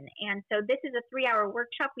adoption. And so this is a 3-hour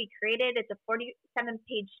workshop we created. It's a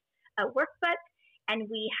 47-page workbook. And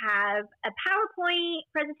we have a PowerPoint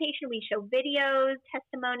presentation. We show videos,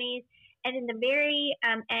 testimonies. And in the very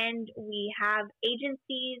end, we have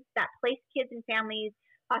agencies that place kids and families,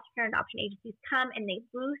 foster care and adoption agencies come and they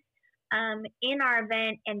booth in our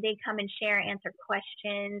event, and they come and share, answer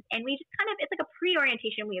questions. And we just it's like a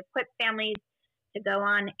pre-orientation. We equip families to go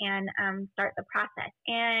on and start the process.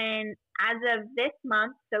 And as of this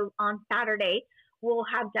month, so on Saturday, we'll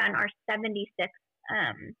have done our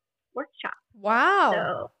 76th workshop. Wow.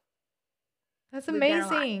 So that's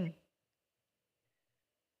amazing.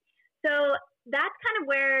 So that's kind of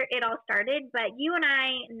where it all started. But you and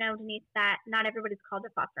I know, Denise, that not everybody's called to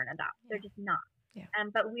foster and adopt. They're just not. Yeah.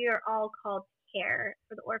 But we are all called to care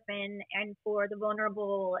for the orphan and for the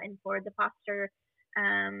vulnerable and for the foster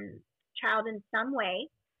child in some way.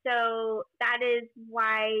 So that is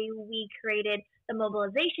why we created the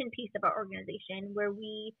mobilization piece of our organization, where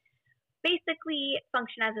we basically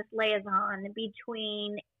function as this liaison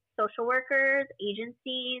between social workers,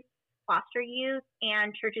 agencies, foster youth,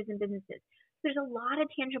 and churches and businesses. There's a lot of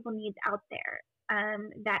tangible needs out there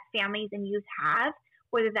that families and youth have,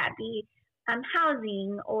 whether that be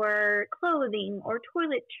housing or clothing or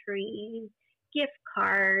toiletries, gift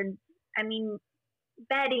cards,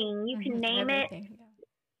 bedding, you can name it.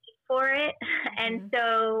 for it. And Mm-hmm.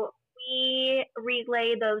 so we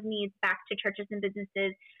relay those needs back to churches and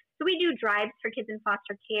businesses. So we do drives for kids in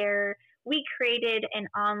foster care. We created an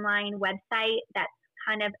online website that's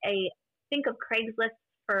kind of think of Craigslist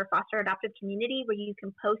for foster adoptive community, where you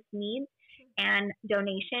can post needs and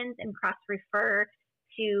donations and cross refer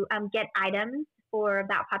to get items for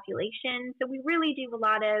that population. So we really do a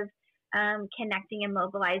lot of connecting and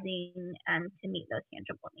mobilizing to meet those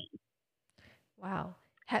tangible needs. Wow.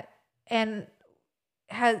 And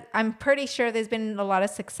I'm pretty sure there's been a lot of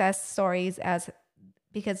success stories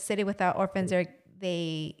because City Without Orphans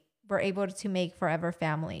they were able to make forever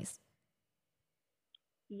families.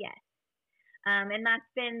 Yes. And that's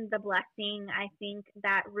been the blessing, I think,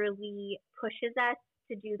 that really pushes us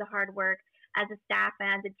to do the hard work as a staff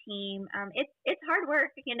and as a team. It's hard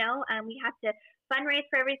work, you know. We have to fundraise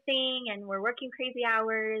for everything, and we're working crazy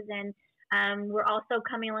hours, and we're also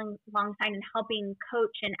coming alongside and helping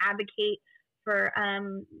coach and advocate for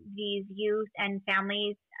these youth and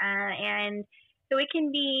families. And so it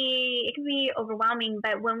can be overwhelming,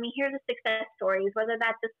 but when we hear the success stories, whether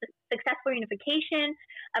that's the successful unification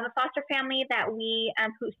of a foster family that we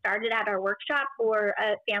who started at our workshop, or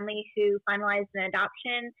a family who finalized an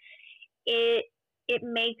adoption, it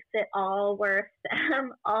makes it all worth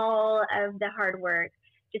all of the hard work,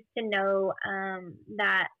 just to know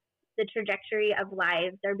that the trajectory of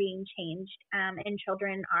lives are being changed, and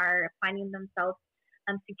children are finding themselves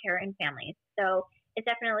secure in families. So it's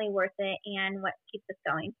definitely worth it, and what keeps us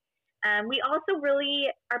going. We also really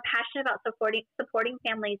are passionate about supporting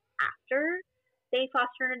families after they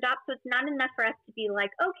foster and adopt. So it's not enough for us to be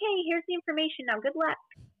like, okay, here's the information, now good luck.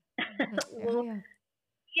 We'll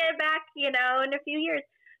get back, in a few years.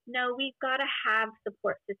 No, we've got to have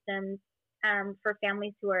support systems for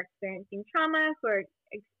families who are experiencing trauma, who are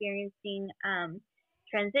experiencing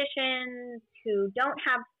transitions, who don't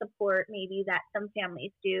have support maybe that some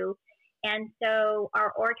families do. And so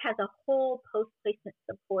our org has a whole post-placement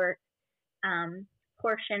support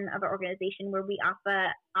portion of our organization, where we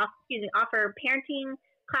offer parenting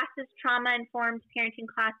classes, trauma-informed parenting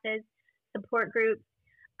classes, support groups,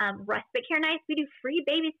 respite care nights. We do free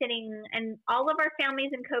babysitting, and all of our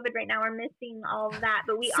families in COVID right now are missing all of that.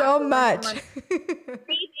 But we so also much free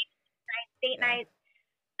nights, date nights,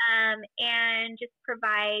 and just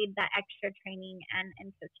provide that extra training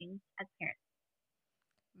and coaching as parents.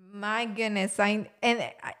 My goodness,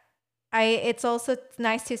 it's also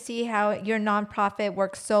nice to see how your nonprofit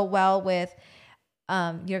works so well with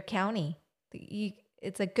your county.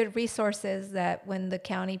 It's a good resources that when the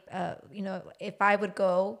county, if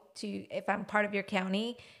I'm part of your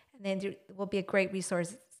county, and then there will be a great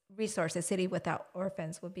resource. A City Without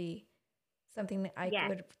Orphans would be something that I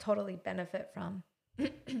would totally benefit from.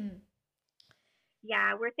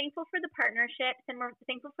 Yeah, we're thankful for the partnerships, and we're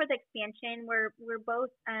thankful for the expansion. We're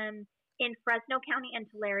both in Fresno County and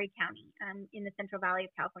Tulare County in the Central Valley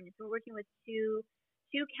of California. So we're working with two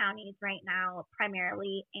counties right now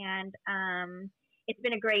primarily, and it's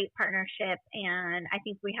been a great partnership. And I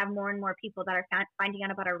think we have more and more people that are finding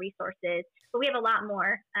out about our resources. But we have a lot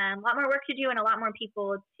more work to do, and a lot more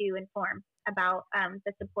people to inform about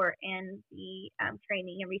the support and the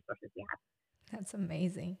training and resources we have. That's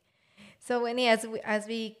amazing. So, Winnie, as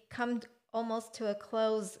we come almost to a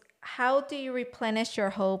close, how do you replenish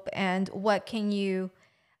your hope, and what can you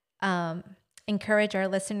encourage our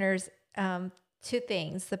listeners to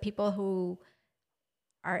things? The people who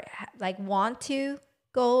are want to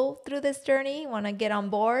go through this journey, want to get on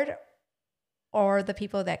board, or the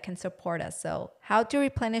people that can support us. So, how to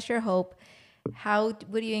replenish your hope? How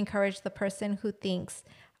would you encourage the person who thinks,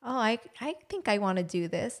 oh, I think I want to do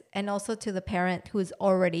this, and also to the parent who's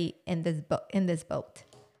already in this boat?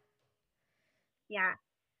 Yeah.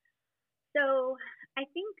 So I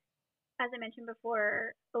think, as I mentioned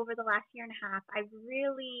before, over the last year and a half, I've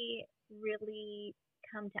really, really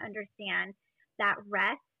come to understand that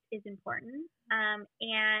rest is important,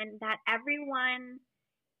 and that everyone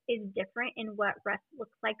is different in what rest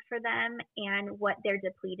looks like for them and what they're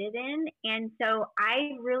depleted in. And so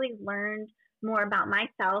I really learned more about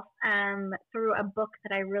myself through a book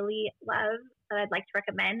that I really love that I'd like to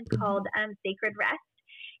recommend, called Sacred Rest.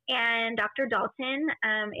 And Dr. Dalton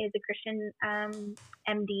is a Christian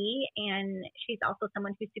MD, and she's also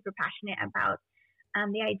someone who's super passionate about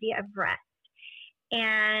the idea of rest.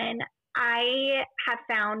 And I have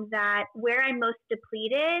found that where I'm most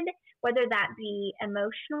depleted, whether that be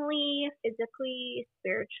emotionally, physically,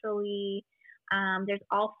 spiritually, there's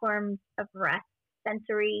all forms of rest,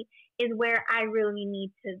 sensory, is where I really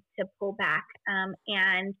need to pull back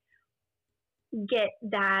and get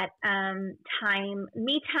that time,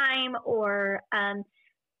 me time, or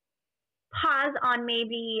pause on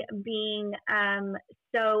maybe being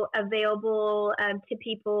so available to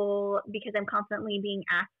people because I'm constantly being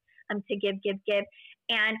asked to give,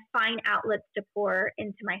 and find outlets to pour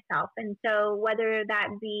into myself. And so, whether that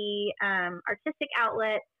be artistic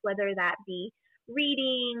outlets, whether that be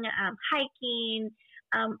reading, hiking,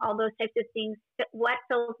 all those types of things, what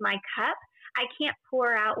fills my cup, I can't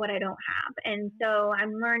pour out what I don't have. And so,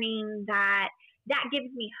 I'm learning that that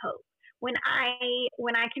gives me hope when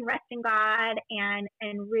I can rest in God and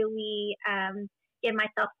really give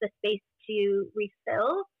myself the space to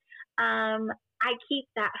refill. I keep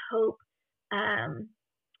that hope um,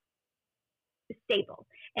 stable.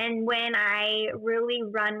 And when I really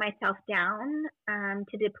run myself down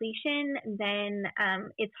to depletion, then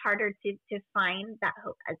it's harder to find that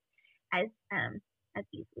hope as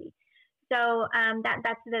easily. So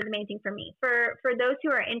that's the main thing for me. For those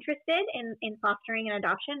who are interested in fostering an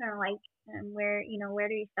adoption, or like where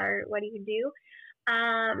do you start? What do you do?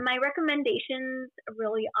 My recommendations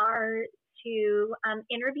really are to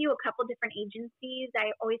interview a couple different agencies. I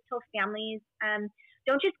always tell families,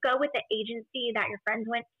 don't just go with the agency that your friends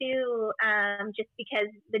went to. Just because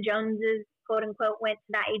the Joneses, quote unquote, went to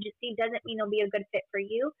that agency doesn't mean it'll be a good fit for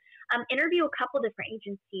you. Interview a couple different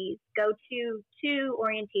agencies. Go to 2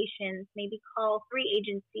 orientations. Maybe call 3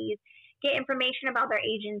 agencies. Get information about their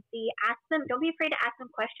agency. Ask them. Don't be afraid to ask them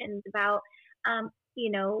questions about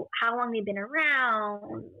how long they've been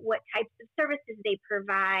around, what types of services they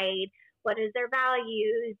provide, what is their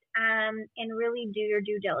values, and really do your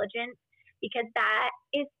due diligence, because that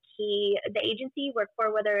is key. The agency you work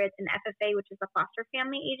for, whether it's an FFA, which is a foster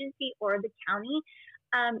family agency, or the county,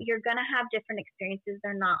 you're going to have different experiences.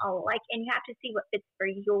 They're not all alike, and you have to see what fits for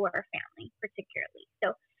your family particularly.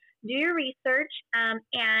 So do your research,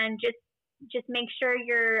 and just make sure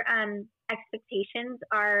your expectations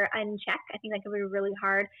are in check. I think that can be really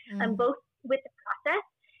hard, both with the process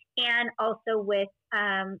and also with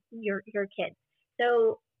your kids.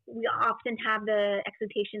 So we often have the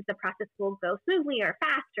expectations the process will go smoothly or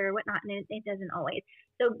fast or whatnot, and it doesn't always.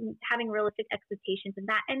 So having realistic expectations of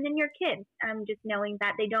that, and then your kids, just knowing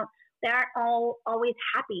that they aren't always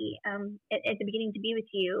happy at the beginning to be with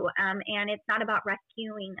you, and it's not about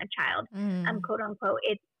rescuing a child, quote unquote.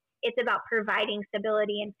 It's about providing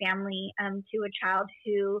stability and family to a child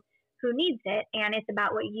who needs it, and it's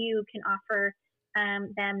about what you can offer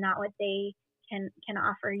them, not what they can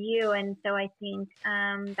offer you. And so I think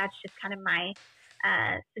that's just kind of my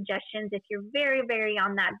suggestions if you're very, very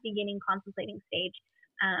on that beginning contemplating stage,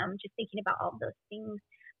 just thinking about all of those things.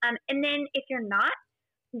 And then if you're not,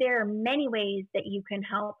 there are many ways that you can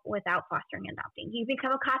help without fostering and adopting. You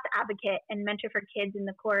become a cost advocate and mentor for kids in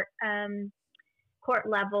the court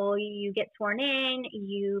level. You get sworn in,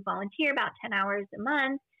 you volunteer about 10 hours a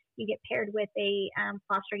month, you get paired with a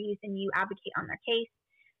foster youth, and you advocate on their case.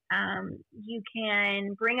 You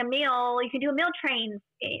can bring a meal. You can do a meal train.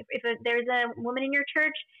 If there's a woman in your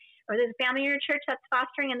church or there's a family in your church that's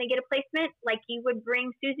fostering and they get a placement, like you would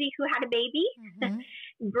bring Susie who had a baby,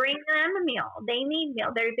 bring them a meal. They need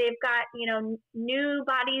meal. They've got, new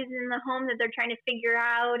bodies in the home that they're trying to figure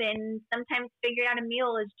out, and sometimes figuring out a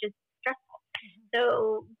meal is just stressful.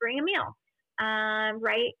 So bring a meal,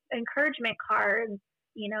 write encouragement cards,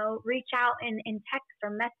 reach out and text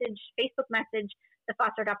or Facebook message the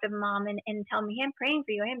foster adoptive mom and tell me, hey, I'm praying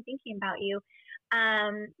for you. I'm thinking about you.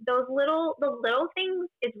 The little things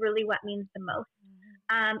is really what means the most.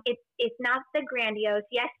 It's not the grandiose.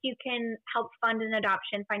 Yes, you can help fund an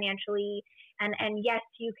adoption financially, and yes,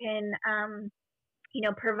 you can,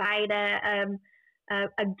 provide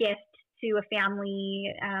a gift to a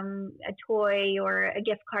family, a toy or a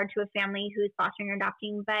gift card to a family who's fostering or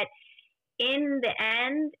adopting. But in the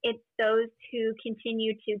end, it's those who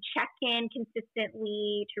continue to check in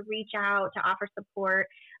consistently, to reach out, to offer support,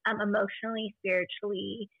 emotionally,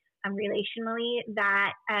 spiritually, relationally,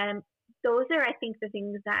 that those are, I think, the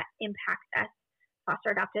things that impact us foster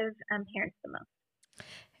adoptive parents the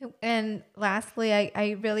most. And lastly,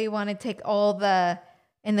 I really want to take all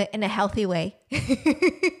in a healthy way.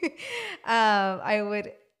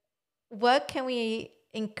 What can we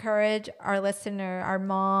encourage our listener, our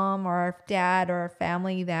mom or our dad or our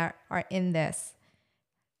family that are in this?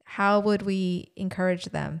 How would we encourage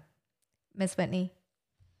them, Miss Whitney?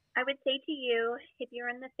 I would say to you, if you're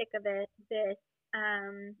in the thick of it,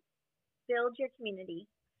 build your community.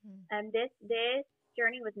 This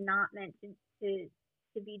journey was not meant to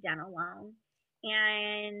be done alone.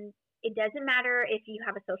 And it doesn't matter if you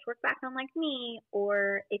have a social work background like me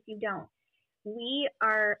or if you don't. We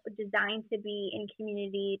are designed to be in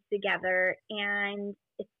community together, and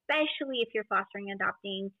especially if you're fostering and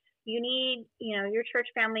adopting, You need, your church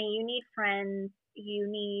family, you need friends, you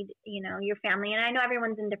need, your family. And I know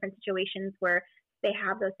everyone's in different situations where they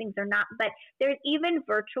have those things or not, but there's even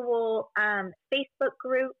virtual Facebook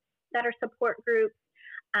groups that are support groups.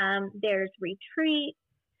 There's retreats,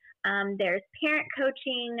 there's parent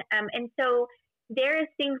coaching. And so there is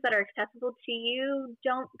things that are accessible to you.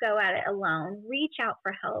 Don't go at it alone. Reach out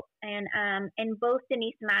for help. And both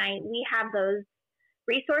Denise and I, we have those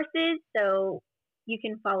resources. So you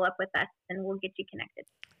can follow up with us and we'll get you connected.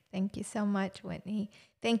 Thank you so much, Whitney.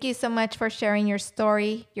 Thank you so much for sharing your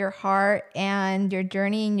story, your heart, and your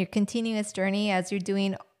journey and your continuous journey as you're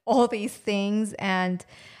doing all these things. And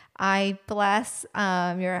I bless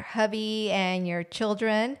your hubby and your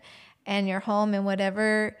children and your home and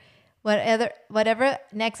whatever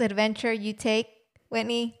next adventure you take,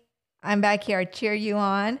 Whitney. I'm back here. I cheer you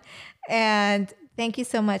on. And thank you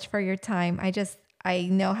so much for your time. I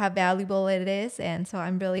know how valuable it is. And so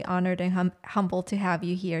I'm really honored and humbled to have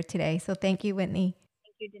you here today. So thank you, Whitney.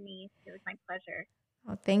 Thank you, Denise. It was my pleasure.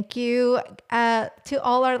 Well, thank you. To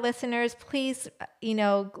all our listeners, please,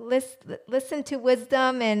 listen to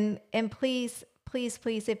wisdom and please,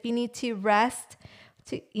 if you need to rest,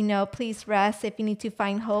 please rest. If you need to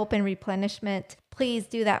find hope and replenishment, please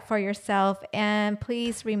do that for yourself. And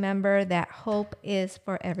please remember that hope is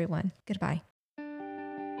for everyone. Goodbye.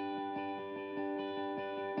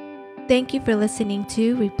 Thank you for listening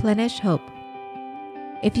to Replenish Hope.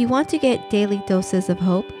 If you want to get daily doses of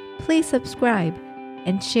hope, please subscribe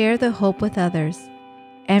and share the hope with others.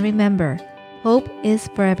 And remember, hope is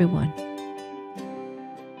for everyone.